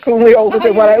significantly older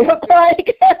than what I look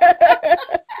like,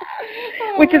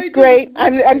 which is great.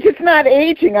 I'm just not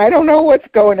aging. I don't know what's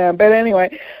going on, but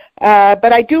anyway.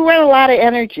 But I do run a lot of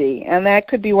energy, and that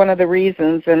could be one of the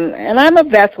reasons. And I'm a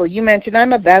vessel. You mentioned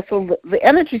I'm a vessel. The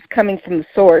energy's coming from the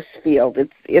source field.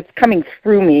 It's coming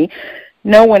through me.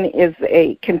 No one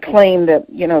can claim that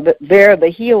that they're the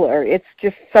healer. It's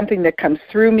just something that comes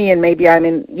through me, and maybe I'm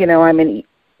in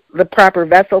the proper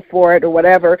vessel for it or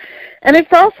whatever. And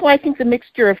it's also, I think, the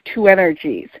mixture of two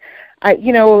energies. When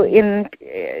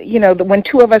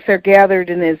two of us are gathered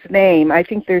in His name, I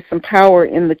think there's some power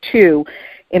in the two,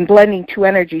 in blending two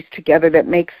energies together that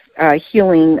makes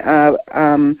healing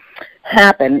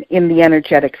happen in the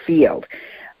energetic field.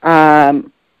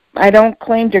 I don't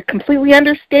claim to completely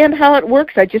understand how it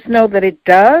works. I just know that it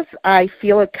does. I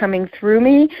feel it coming through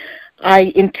me.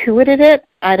 I intuited it.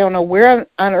 I don't know where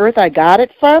on earth I got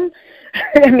it from.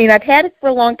 I mean, I've had it for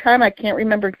a long time. I can't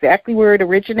remember exactly where it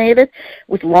originated. It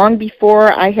was long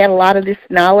before I had a lot of this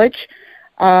knowledge.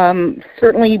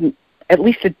 Certainly at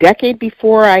least a decade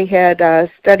before I had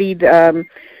studied,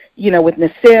 with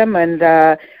Nassim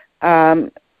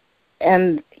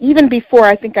and even before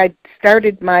I think I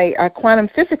started my quantum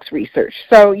physics research.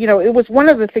 So, it was one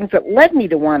of the things that led me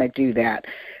to want to do that.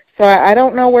 So I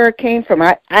don't know where it came from.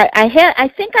 I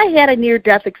think I had a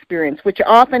near-death experience, which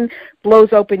often blows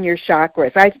open your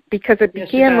chakras. Because it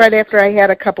began right after I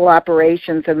had a couple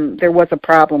operations, and there was a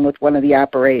problem with one of the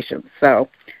operations. So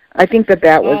I think that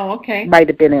might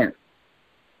have been it.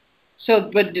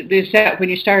 So, but is that when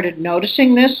you started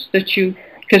noticing this, that you,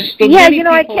 because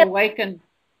I kept awaken.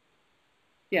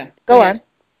 Yeah. Go on.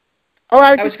 Oh,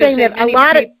 I was just saying that a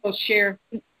lot of people share.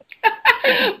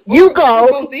 You go. A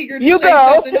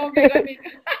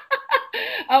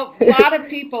lot of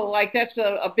people, that's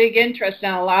a big interest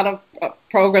now. A lot of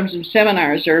programs and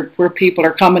seminars where people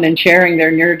are coming and sharing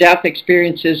their near-death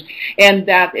experiences, and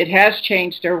that it has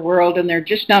changed their world, and they're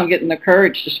just now getting the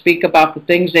courage to speak about the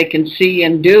things they can see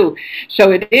and do.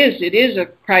 So it is a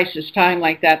crisis time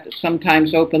like that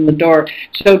sometimes open the door.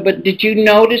 So, but did you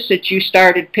notice that you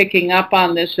started picking up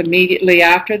on this immediately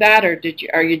after that, or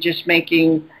are you just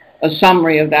making a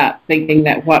summary of that, thinking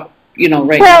that now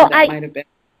that might have been?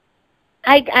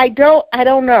 I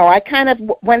don't know. I kind of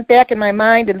went back in my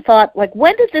mind and thought,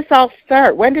 when did this all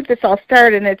start? And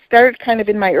it started kind of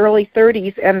in my early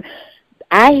 30s, and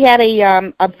I had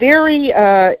a very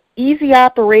easy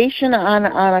operation on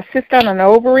a cyst on an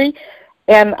ovary.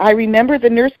 And I remember the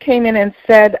nurse came in and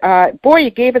said, boy, you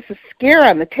gave us a scare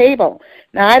on the table.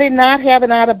 Now, I did not have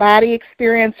an out-of-body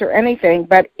experience or anything,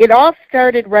 but it all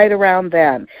started right around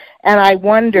then. And I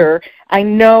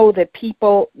know that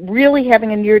people really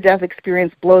having a near-death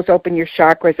experience blows open your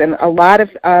chakras, and a lot of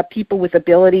people with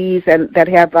abilities and that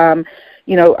have,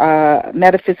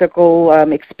 metaphysical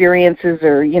experiences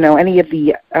or, any of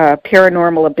the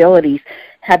paranormal abilities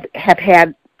have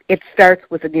had, it starts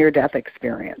with a near-death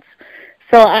experience.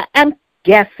 So I'm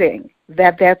guessing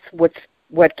that that's what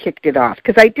kicked it off,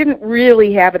 because I didn't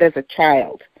really have it as a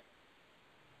child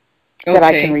that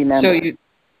I can remember.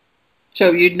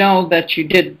 So you know that you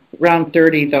did around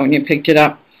 30, though, and you picked it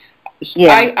up.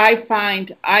 Yeah.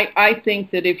 I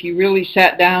think that if you really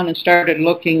sat down and started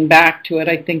looking back to it,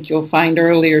 I think you'll find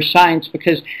earlier signs,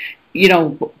 because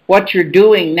what you're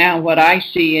doing now, what I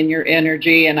see in your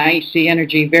energy, and I see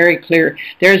energy very clear,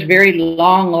 there's very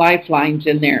long lifelines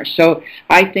in there. So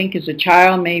I think as a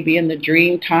child, maybe in the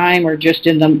dream time or just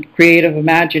in the creative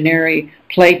imaginary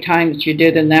playtime that you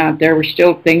did in that, there were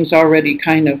still things already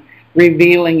kind of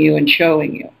revealing you and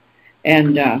showing you.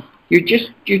 And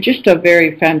you're just a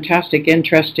very fantastic,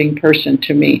 interesting person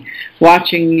to me,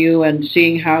 watching you and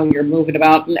seeing how you're moving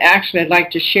about. And actually, I'd like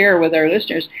to share with our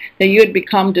listeners that you had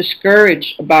become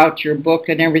discouraged about your book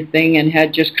and everything and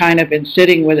had just kind of been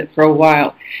sitting with it for a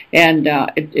while. And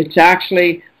it's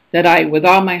actually that I, with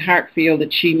all my heart, feel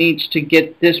that she needs to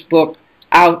get this book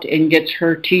out and gets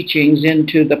her teachings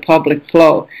into the public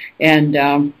flow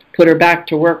and put her back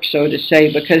to work, so to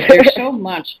say, because there's so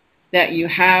much that you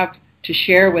have to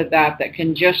share with that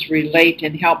can just relate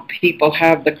and help people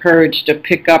have the courage to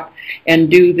pick up and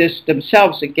do this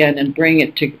themselves again and bring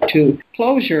it to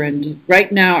closure. And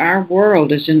right now our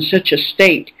world is in such a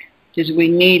state because we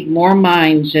need more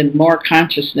minds and more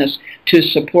consciousness to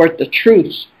support the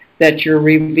truths that you're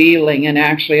revealing and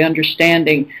actually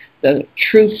understanding the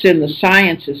truths in the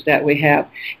sciences that we have.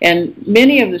 And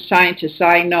many of the scientists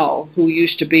I know who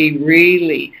used to be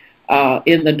really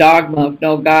in the dogma of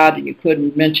no God and you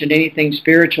couldn't mention anything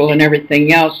spiritual and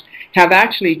everything else have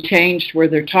actually changed where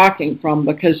they're talking from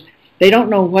because they don't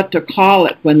know what to call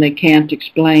it when they can't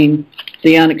explain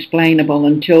the unexplainable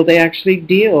until they actually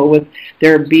deal with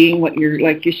there being what you're,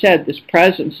 like you said, this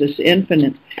presence, this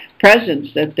infinite presence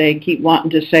that they keep wanting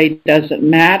to say doesn't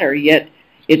matter, yet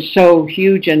it's so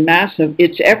huge and massive.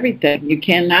 It's everything. You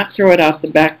cannot throw it out the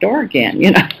back door again.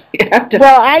 You know, you have to.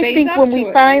 Well, I think when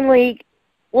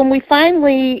we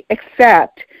finally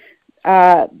accept,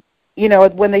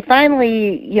 when they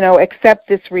finally, accept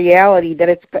this reality that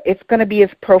it's going to be as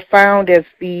profound as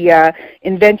the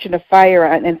invention of fire,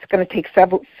 and it's going to take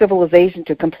civilization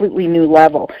to a completely new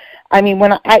level. I mean,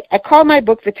 when I call my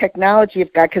book The Technology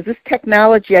of God, because this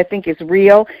technology I think is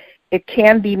real. It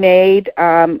can be made.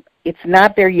 It's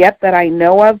not there yet that I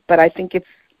know of, but I think it's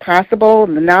possible,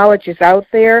 and the knowledge is out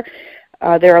there.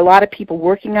 There are a lot of people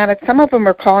working on it. Some of them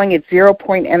are calling it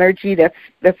zero-point energy.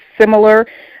 That's similar,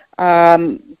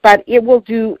 but it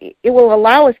will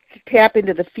allow us to tap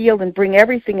into the field and bring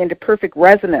everything into perfect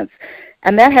resonance,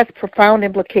 and that has profound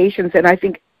implications. And I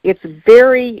think it's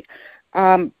very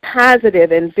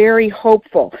positive and very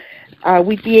hopeful.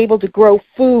 We'd be able to grow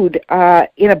food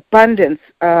in abundance,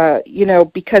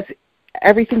 because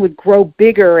everything would grow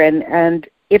bigger, and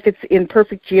if it's in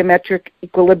perfect geometric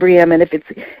equilibrium and if it's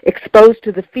exposed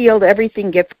to the field,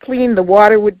 everything gets clean. The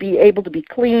water would be able to be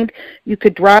cleaned. You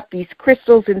could drop these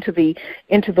crystals into the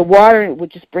water, and it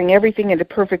would just bring everything into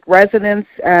perfect resonance,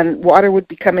 and water would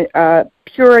become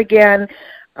pure again.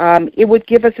 It would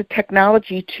give us a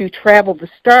technology to travel the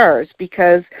stars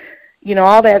because,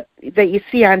 all that you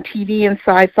see on TV and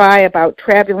sci-fi about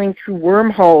traveling through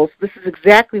wormholes, this is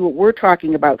exactly what we're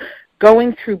talking about,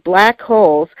 going through black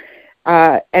holes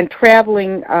and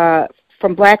traveling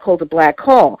from black hole to black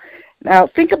hole. Now,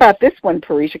 think about this one,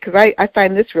 Parisha, because I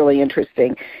find this really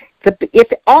interesting. If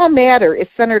all matter is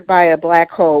centered by a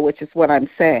black hole, which is what I'm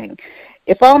saying,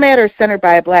 if all matter is centered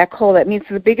by a black hole, that means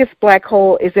the biggest black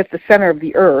hole is at the center of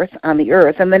the Earth, on the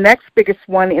Earth, and the next biggest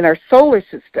one in our solar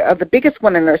system, the biggest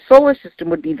one in our solar system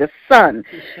would be the Sun.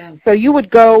 So you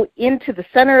would go into the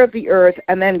center of the Earth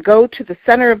and then go to the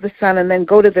center of the Sun and then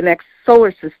go to the next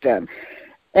solar system.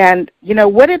 And,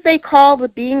 what did they call the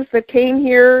beings that came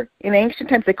here in ancient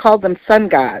times? They called them sun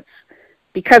gods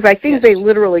because I think they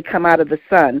literally come out of the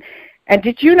sun. And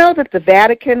did you know that the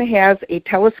Vatican has a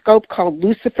telescope called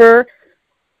Lucifer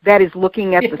that is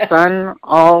looking at the sun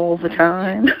all the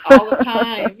time? All the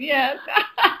time, yes.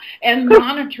 And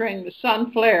monitoring the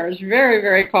sun flares very,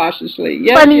 very cautiously.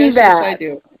 Yes, Funny yes, I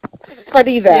do.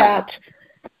 Funny that. Yeah.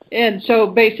 And so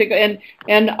basically,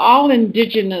 and all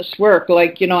indigenous work,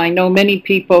 like, I know many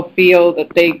people feel that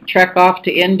they trek off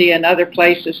to India and other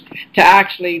places to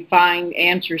actually find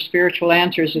answers, spiritual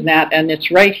answers in that, and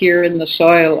it's right here in the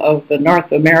soil of the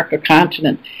North America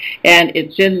continent. And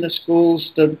it's in the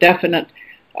schools, the definite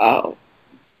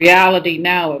reality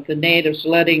now of the natives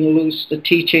letting loose the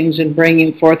teachings and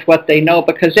bringing forth what they know,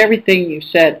 because everything you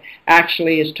said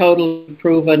actually is totally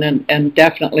proven and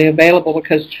definitely available,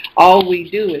 because all we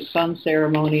do is sun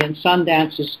ceremony and sun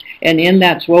dances, and in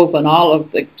that's woven all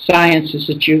of the sciences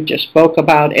that you just spoke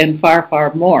about and far,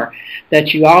 far more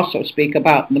that you also speak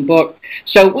about in the book.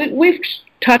 So we've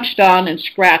touched on and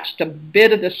scratched a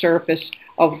bit of the surface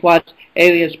of what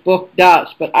Aleya's book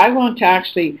does, but I want to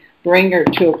actually bring her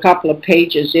to a couple of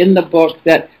pages in the book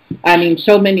that,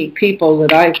 so many people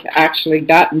that I've actually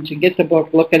gotten to get the book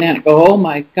looking at it go, oh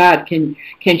my God, can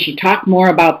she talk more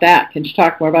about that? Can she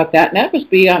talk more about that? And that was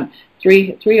beyond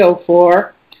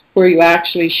 304, where you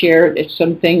actually shared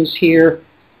some things here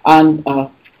on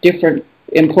different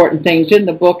important things. In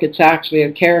the book, it's actually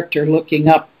a character looking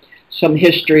up some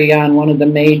history on one of the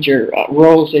major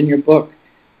roles in your book,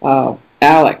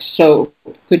 Alex. So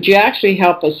could you actually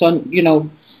help us on,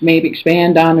 maybe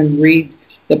expand on and read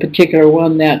the particular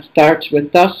one that starts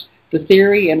with, thus the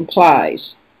theory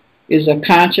implies is a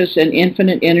conscious and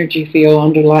infinite energy field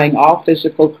underlying all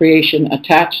physical creation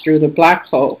attached through the black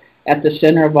hole at the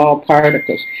center of all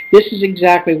particles. This is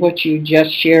exactly what you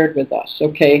just shared with us,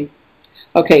 okay?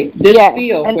 Okay, this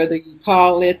field, whether you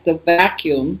call it the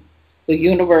vacuum, the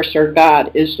universe, or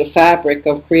God, is the fabric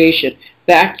of creation.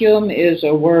 Vacuum is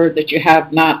a word that you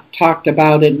have not talked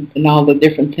about in all the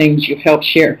different things you've helped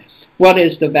share. What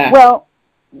is the vacuum? Well,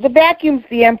 the vacuum's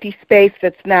the empty space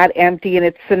that's not empty, and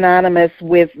it's synonymous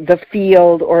with the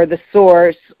field or the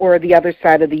source or the other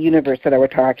side of the universe that I were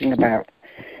talking about.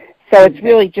 So it's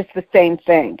really just the same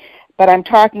thing. But I'm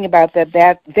talking about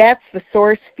that's the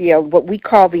source field, what we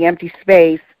call the empty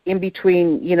space in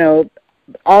between, you know,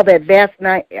 all that vast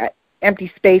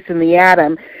empty space in the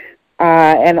atom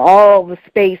and all the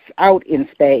space out in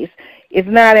space is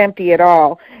not empty at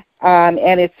all,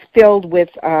 and it's filled with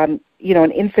you know,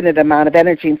 an infinite amount of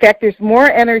energy. In fact, there's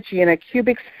more energy in a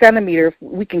cubic centimeter.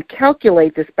 We can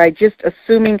calculate this by just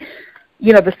assuming,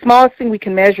 you know, the smallest thing we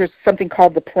can measure is something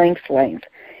called the Planck's length.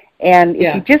 And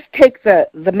if you just take the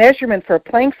measurement for a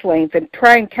Planck's length and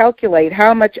try and calculate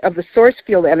how much of the source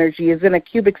field energy is in a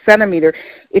cubic centimeter,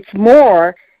 it's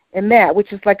more in that,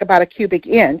 which is like about a cubic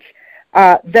inch,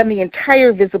 than the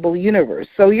entire visible universe.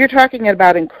 So you're talking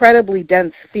about incredibly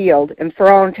dense field, and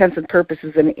for all intents and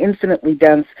purposes, an infinitely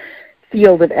dense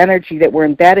field of energy that we're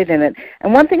embedded in it.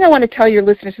 And one thing I want to tell your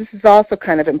listeners, this is also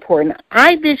kind of important,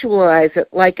 I visualize it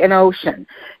like an ocean.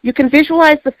 You can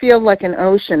visualize the field like an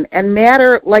ocean and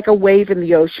matter like a wave in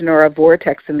the ocean or a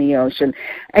vortex in the ocean.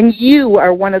 And you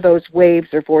are one of those waves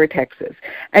or vortexes.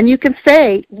 And you can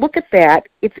say, look at that,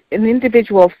 it's an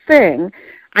individual thing.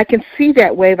 I can see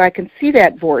that wave, I can see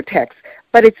that vortex,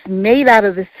 but it's made out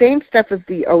of the same stuff as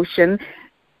the ocean.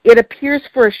 It appears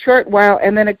for a short while,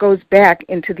 and then it goes back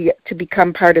to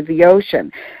become part of the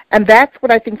ocean. And that's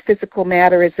what I think physical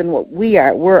matter is and what we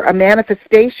are. We're a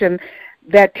manifestation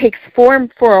that takes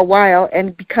form for a while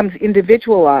and becomes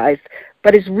individualized,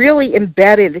 but is really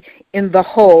embedded in the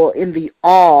whole, in the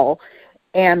all.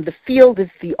 And the field is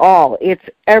the all. It's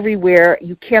everywhere.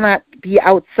 You cannot be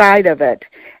outside of it.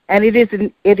 And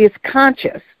it is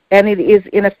conscious, and it is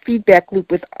in a feedback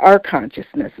loop with our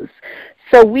consciousnesses.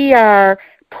 So we are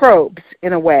probes,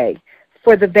 in a way,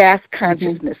 for the vast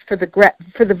consciousness, for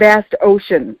the vast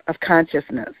ocean of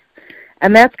consciousness.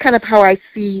 And that's kind of how I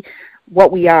see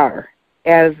what we are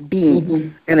as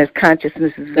beings and as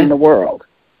consciousnesses in the world.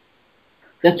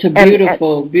 That's a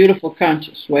beautiful, beautiful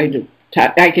conscious way to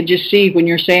I could just see when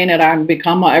you're saying it, I'm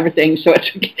become everything. So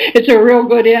it's a real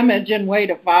good image and way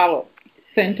to follow.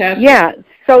 Fantastic. Yeah,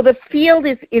 so the field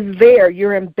is there.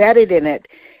 You're embedded in it.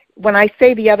 When I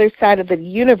say the other side of the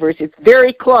universe, it's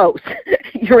very close.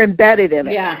 You're embedded in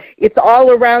it. Yeah. It's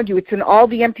all around you. It's in all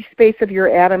the empty space of your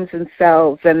atoms and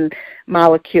cells and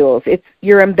molecules.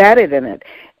 You're embedded in it.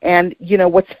 And, you know,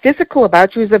 what's physical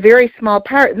about you is a very small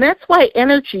part. And that's why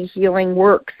energy healing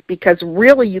works, because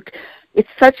really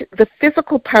the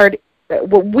physical part,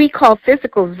 what we call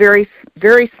physical, is very,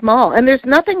 very small. And there's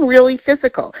nothing really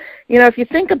physical. You know, if you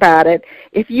think about it,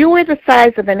 if you were the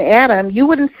size of an atom, you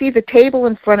wouldn't see the table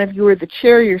in front of you or the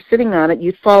chair you're sitting on it.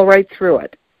 You'd fall right through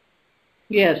it.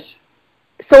 Yes.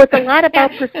 So it's a lot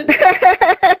about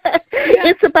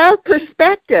it's about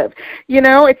perspective. You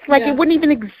know, it's like it wouldn't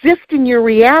even exist in your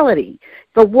reality.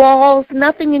 The walls,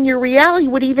 nothing in your reality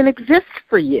would even exist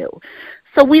for you.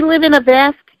 So we live in a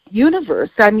vast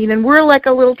universe. I mean, and we're like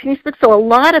a little teeny speck, so a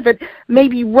lot of it may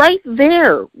be right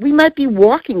there. We might be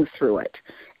walking through it,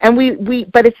 and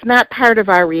but it's not part of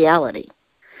our reality.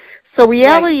 So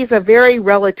reality is a very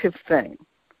relative thing.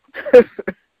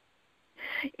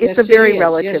 It's a very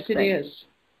relative thing. Yes, it is.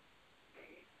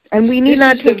 And we need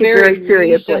not take it very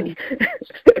seriously.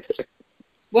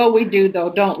 Well, we do, though,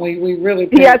 don't we? We really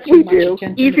pay too much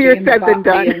attention. Easier said than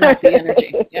done. Not the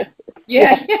energy.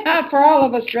 Yeah, for all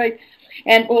of us, right?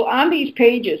 And, well, on these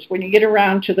pages, when you get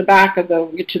around to the back of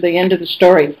to the end of the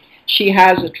story, she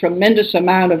has a tremendous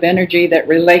amount of energy that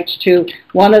relates to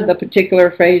one of the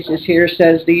particular phrases here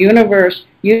says, the universe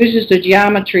uses the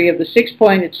geometry of the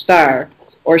six-pointed star,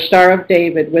 or Star of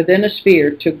David, within a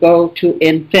sphere to go to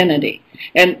infinity.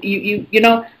 And you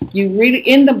read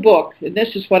in the book, and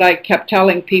this is what I kept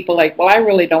telling people, like, well, I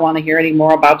really don't want to hear any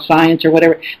more about science or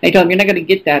whatever. They tell them, you're not going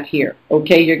to get that here,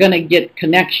 okay? You're going to get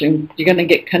connection. You're going to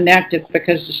get connected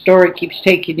because the story keeps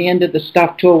taking you into the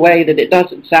stuff to a way that it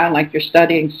doesn't sound like you're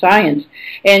studying science.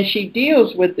 And she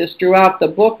deals with this throughout the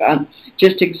book on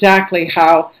just exactly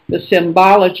how the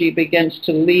symbology begins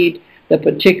to lead the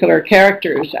particular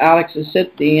characters, Alex and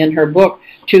Cynthia, in her book,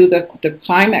 to the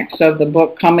climax of the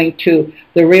book, coming to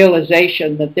the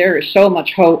realization that there is so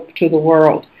much hope to the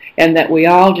world, and that we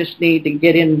all just need to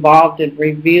get involved in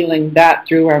revealing that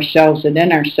through ourselves and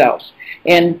in ourselves.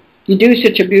 And you do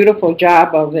such a beautiful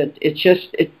job of it. It's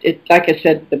just, like I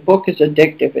said, the book is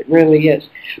addictive. It really is.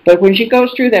 But when she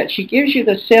goes through that, she gives you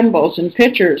the symbols and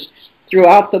pictures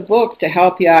throughout the book to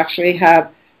help you actually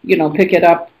have, pick it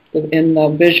up in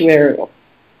the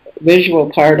visual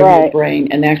part of your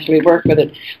brain and actually work with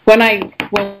it. When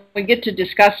we get to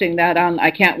discussing that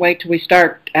I can't wait till we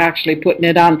start actually putting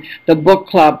it on the book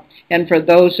club. And for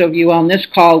those of you on this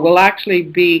call, we'll actually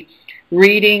be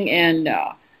reading and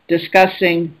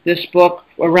discussing this book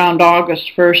around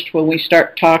August 1st when we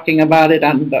start talking about it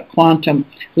on the Quantum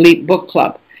Leap Book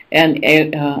Club. And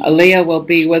Aleya will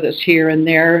be with us here and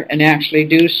there and actually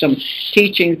do some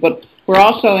teachings, but we're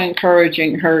also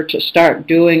encouraging her to start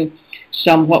doing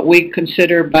some what we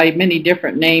consider by many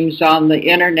different names on the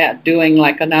internet, doing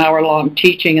like an hour-long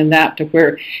teaching and that, to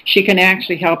where she can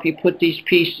actually help you put these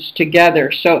pieces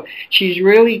together. So she's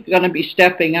really going to be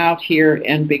stepping out here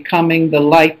and becoming the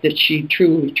light that she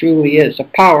truly, truly is, a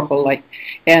powerful light.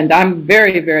 And I'm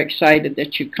very, very excited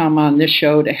that you come on this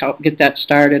show to help get that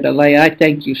started, Aleya. I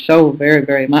thank you so very,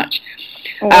 very much.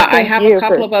 I have a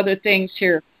couple of other things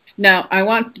here. Now,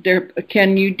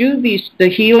 can you do the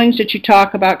healings that you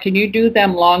talk about, can you do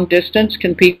them long distance?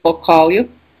 Can people call you?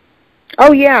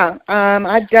 Oh, yeah.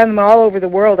 I've done them all over the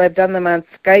world. I've done them on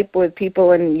Skype with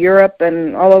people in Europe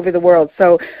and all over the world.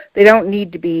 So they don't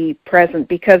need to be present,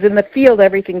 because in the field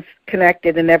everything's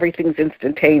connected and everything's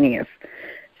instantaneous.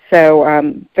 So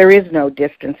there is no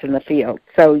distance in the field.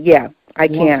 So, yeah, I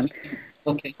can.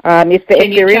 Okay. If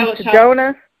they're in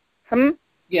Sedona,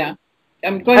 Yeah.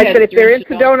 I said if they're in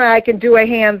Sedona, I can do a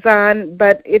hands-on,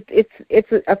 but it's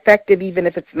effective even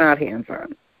if it's not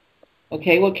hands-on.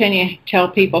 Okay, well, can you tell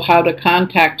people how to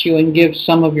contact you and give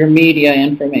some of your media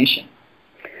information?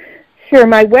 Sure.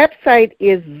 My website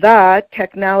is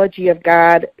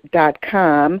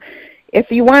thetechnologyofgod.com. If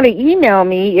you want to email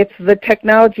me, it's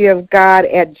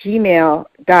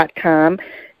thetechnologyofgod@gmail.com.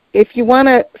 If you want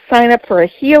to sign up for a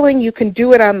healing, you can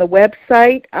do it on the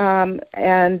website,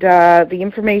 and the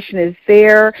information is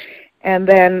there. And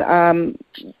then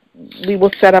we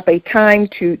will set up a time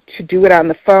to do it on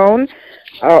the phone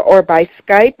or by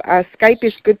Skype. Skype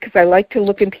is good because I like to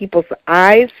look in people's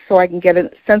eyes so I can get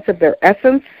a sense of their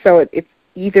essence. So it's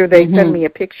either they send me a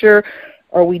picture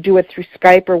or we do it through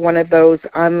Skype or one of those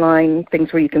online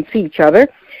things where you can see each other.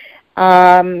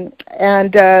 And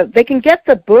they can get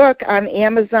the book on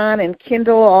Amazon and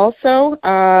Kindle also,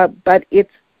 but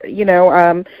it's,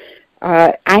 I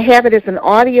have it as an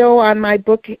audio on my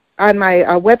book, on my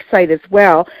website as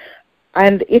well.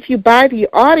 And if you buy the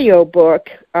audio book,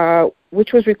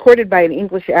 which was recorded by an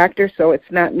English actor, so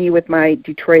it's not me with my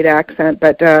Detroit accent,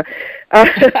 but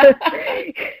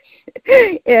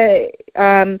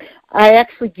I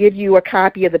actually give you a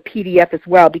copy of the PDF as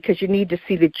well, because you need to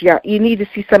see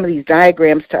some of these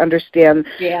diagrams to understand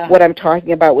what I'm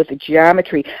talking about with the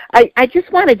geometry. I just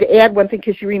wanted to add one thing,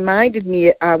 because you reminded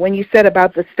me when you said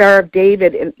about the Star of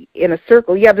David in a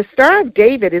circle. Yeah, the Star of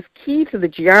David is key to the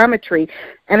geometry,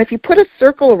 and if you put a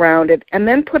circle around it and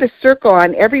then put a circle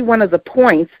on every one of the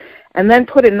points, and then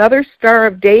put another Star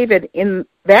of David in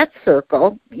that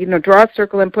circle, draw a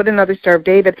circle and put another Star of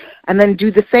David, and then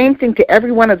do the same thing to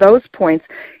every one of those points,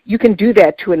 you can do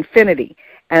that to infinity.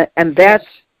 And that's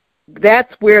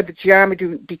where the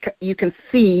geometry, you can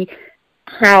see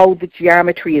how the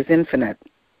geometry is infinite.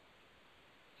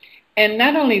 And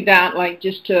not only that, like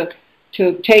just to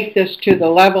take this to the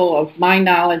level of my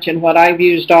knowledge and what I've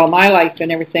used all my life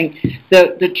and everything,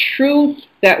 the truth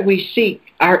that we seek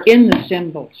are in the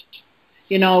symbols.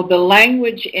 The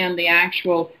language and the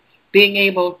actual being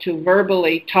able to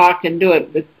verbally talk and do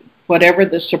it with whatever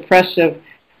the suppressive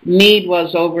need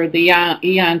was over the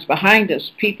eons behind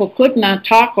us. People could not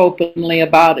talk openly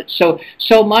about it. So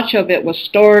much of it was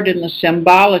stored in the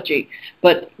symbology.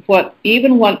 But what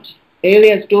Aleya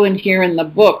is doing here in the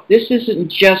book, this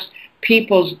isn't just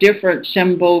people's different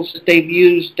symbols that they've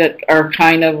used that are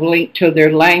kind of linked to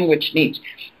their language needs.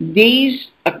 These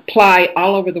apply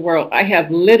all over the world. I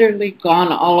have literally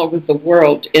gone all over the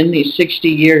world in these 60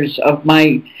 years of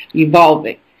my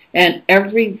evolving. And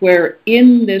everywhere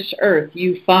in this earth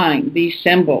you find these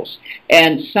symbols.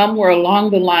 And somewhere along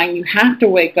the line you have to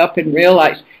wake up and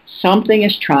realize something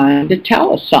is trying to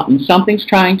tell us something. Something's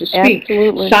trying to speak.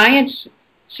 Absolutely. Science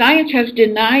has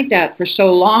denied that for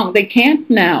so long. They can't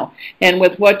now. And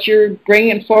with what you're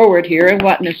bringing forward here and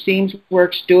what Nassim's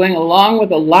work's doing, along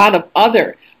with a lot of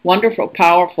other wonderful,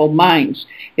 powerful minds,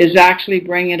 is actually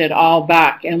bringing it all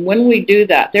back. And when we do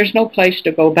that, there's no place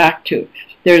to go back to.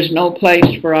 There's no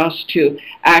place for us to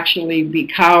actually be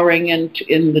cowering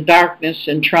in the darkness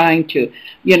and trying to,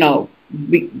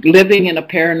 be living in a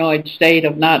paranoid state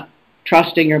of not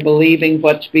trusting or believing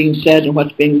what's being said and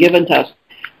what's being given to us,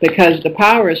 because the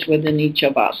power is within each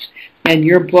of us. And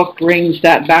your book brings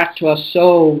that back to us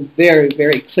so very,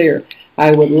 very clear.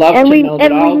 I would love to know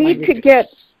that all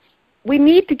we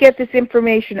need to get this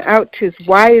information out to as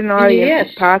wide an audience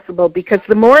as possible, because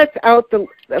the more it's out, the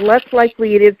less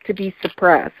likely it is to be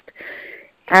suppressed.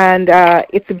 And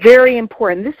it's very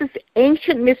important. This is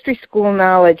ancient mystery school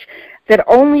knowledge that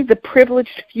only the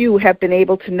privileged few have been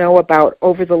able to know about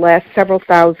over the last several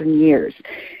thousand years.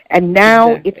 And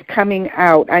now it's coming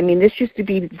out. I mean, this used to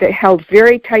be held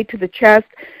very tight to the chest,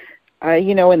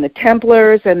 in the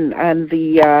Templars and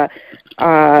the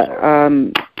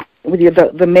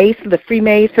the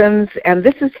Freemasons, and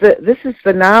this is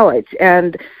the knowledge.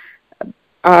 And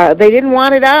they didn't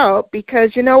want it out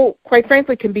because, quite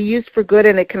frankly, it can be used for good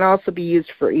and it can also be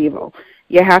used for evil.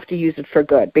 You have to use it for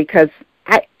good, because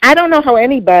I don't know how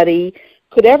anybody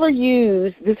could ever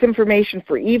use this information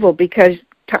for evil, because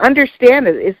to understand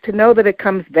it is to know that it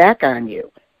comes back on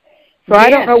you. So I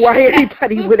don't know why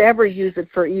anybody would ever use it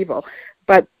for evil,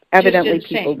 but evidently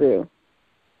people do.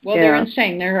 Well, they're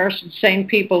insane. There are insane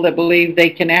people that believe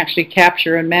they can actually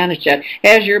capture and manage that.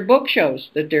 As your book shows,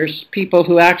 that there's people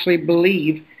who actually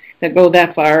believe that go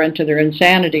that far into their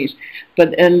insanities.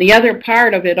 And the other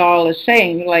part of it all is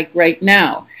saying, like right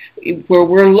now, where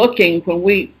we're looking,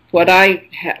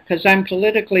 because I'm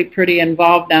politically pretty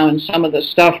involved now in some of the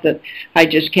stuff that I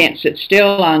just can't sit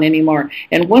still on anymore.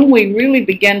 And when we really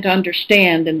begin to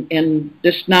understand, and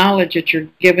this knowledge that you're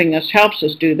giving us helps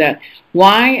us do that,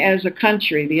 why as a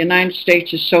country the United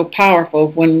States is so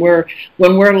powerful when we're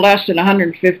less than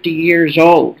 150 years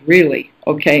old, really,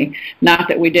 okay? Not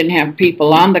that we didn't have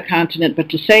people on the continent, but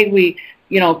to say we,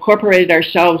 incorporated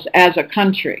ourselves as a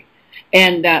country,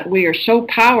 and that we are so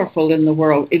powerful in the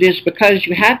world, it is because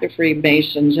you had the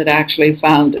Freemasons that actually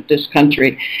founded this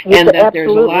country. And that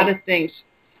there's a lot of things,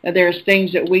 there's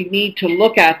things that we need to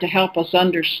look at to help us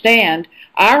understand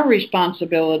our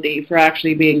responsibility for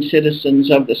actually being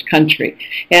citizens of this country.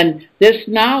 And this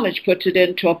knowledge puts it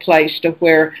into a place to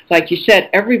where, like you said,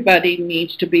 everybody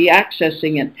needs to be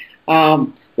accessing it.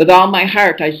 With all my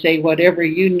heart, I say, whatever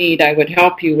you need, I would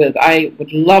help you with. I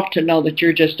would love to know that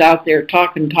you're just out there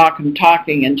talking,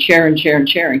 and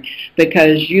sharing,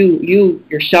 because you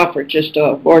yourself are just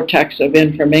a vortex of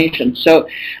information. So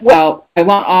I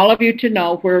want all of you to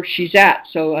know where she's at.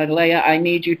 So, Aleya, I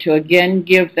need you to, again,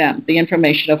 give them the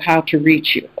information of how to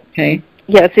reach you, okay?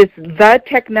 Yes, it's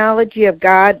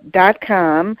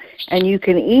thetechnologyofgod.com, and you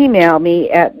can email me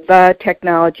at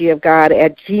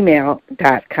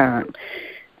thetechnologyofgod@gmail.com.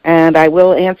 And I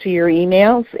will answer your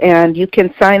emails, and you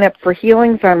can sign up for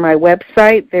healings on my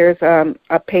website. There's a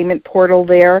payment portal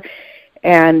there,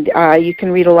 and you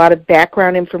can read a lot of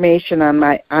background information on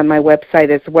my website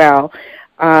as well.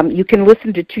 You can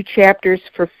listen to 2 chapters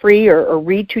for free, or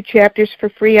read 2 chapters for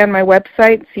free on my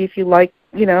website. See if you like,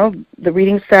 the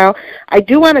reading style. I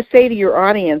do want to say to your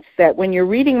audience that when you're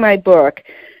reading my book,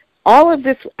 all of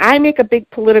this, I make a big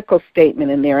political statement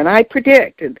in there, and I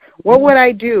predicted what would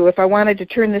I do if I wanted to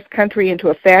turn this country into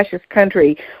a fascist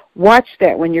country. Watch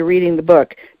that when you're reading the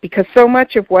book, because so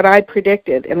much of what I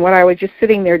predicted and what I was just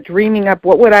sitting there dreaming up,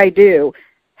 what would I do,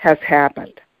 has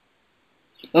happened.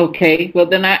 Okay, well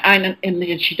then and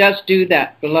she does do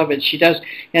that, beloved. She does,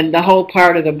 and the whole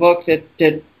part of the book that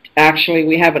actually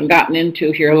we haven't gotten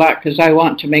into here a lot, because I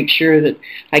want to make sure that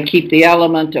I keep the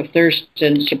element of thirst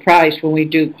and surprise when we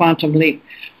do Quantum Leap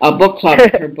book club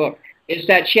with her book, is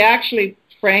that she actually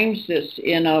frames this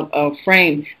in a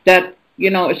frame that,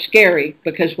 is scary,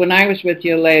 because when I was with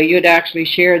you, Aleya, you had actually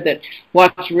shared that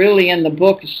what's really in the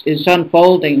book is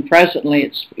unfolding presently.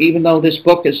 It's, even though this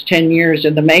book is 10 years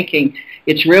in the making,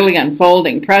 it's really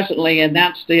unfolding presently, and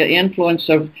that's the influence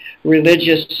of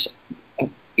religious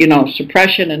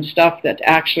suppression and stuff that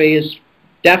actually is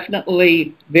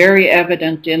definitely very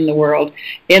evident in the world,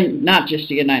 in not just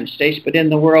the United States, but in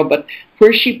the world. But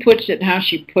where she puts it, how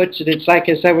she puts it, it's like,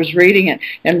 as I was reading it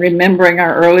and remembering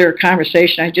our earlier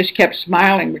conversation, I just kept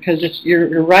smiling, because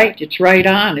you're right, it's right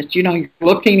on. It's, you're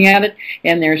looking at it,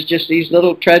 and there's just these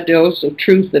little treadmills of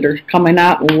truth that are coming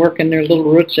out and working their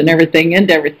little roots and everything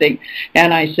into everything.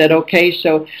 And I said, okay,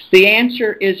 so the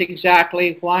answer is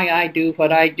exactly why I do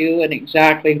what I do, and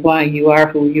exactly why you are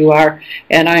who you are.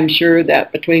 And I'm sure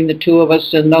that between the two of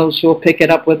us and those who will pick it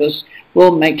up with us,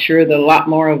 we'll make sure that a lot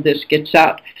more of this gets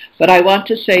out. But I want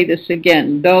to say this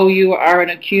again. Though you are an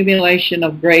accumulation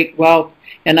of great wealth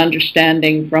and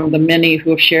understanding from the many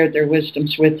who have shared their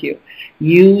wisdoms with you,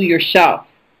 you yourself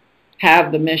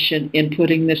have the mission in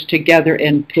putting this together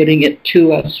and putting it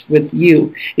to us with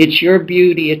you. It's your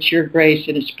beauty, it's your grace,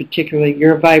 and it's particularly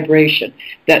your vibration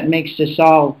that makes this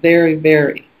all very,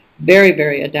 very, very,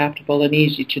 very adaptable and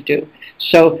easy to do.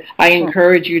 So I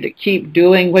encourage you to keep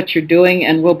doing what you're doing,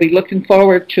 and we'll be looking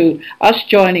forward to us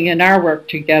joining in our work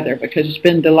together, because it's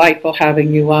been delightful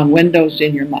having you on Windows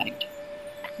in Your Mind.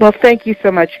 Well, thank you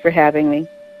so much for having me.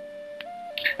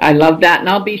 I love that, and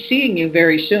I'll be seeing you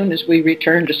very soon as we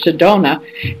return to Sedona.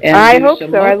 And I hope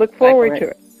so. I look forward to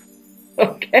it.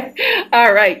 Okay.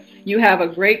 All right. You have a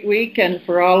great week, and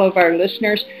for all of our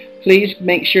listeners, please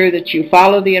make sure that you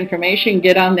follow the information,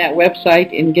 get on that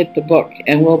website, and get the book,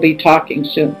 and we'll be talking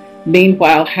soon.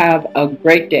 Meanwhile, have a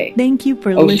great day. Thank you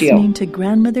for listening to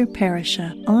Grandmother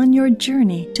Parisha on your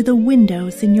journey to the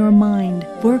windows in your mind.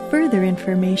 For further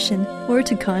information or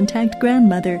to contact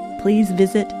Grandmother, please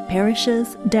visit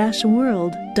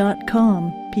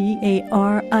parishas-world.com,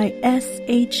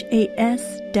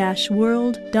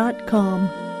 parishas-world.com.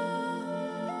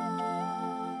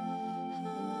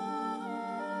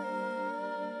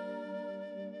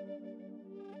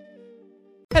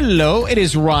 Hello, it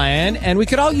is Ryan, and we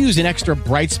could all use an extra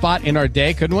bright spot in our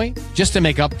day, couldn't we? Just to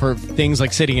make up for things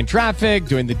like sitting in traffic,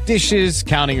 doing the dishes,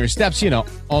 counting your steps,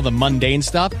 all the mundane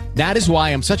stuff. That is why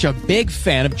I'm such a big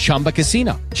fan of Chumba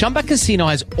Casino. Chumba Casino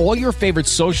has all your favorite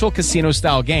social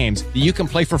casino-style games that you can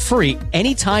play for free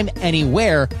anytime,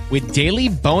 anywhere with daily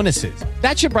bonuses.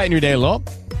 That should brighten your day a little.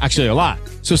 Actually, a lot.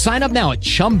 So sign up now at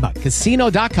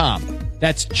ChumbaCasino.com.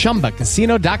 That's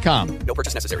ChumbaCasino.com. No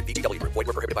purchase necessary. VGW Group. Void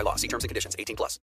where prohibited by law. See terms and conditions. 18+.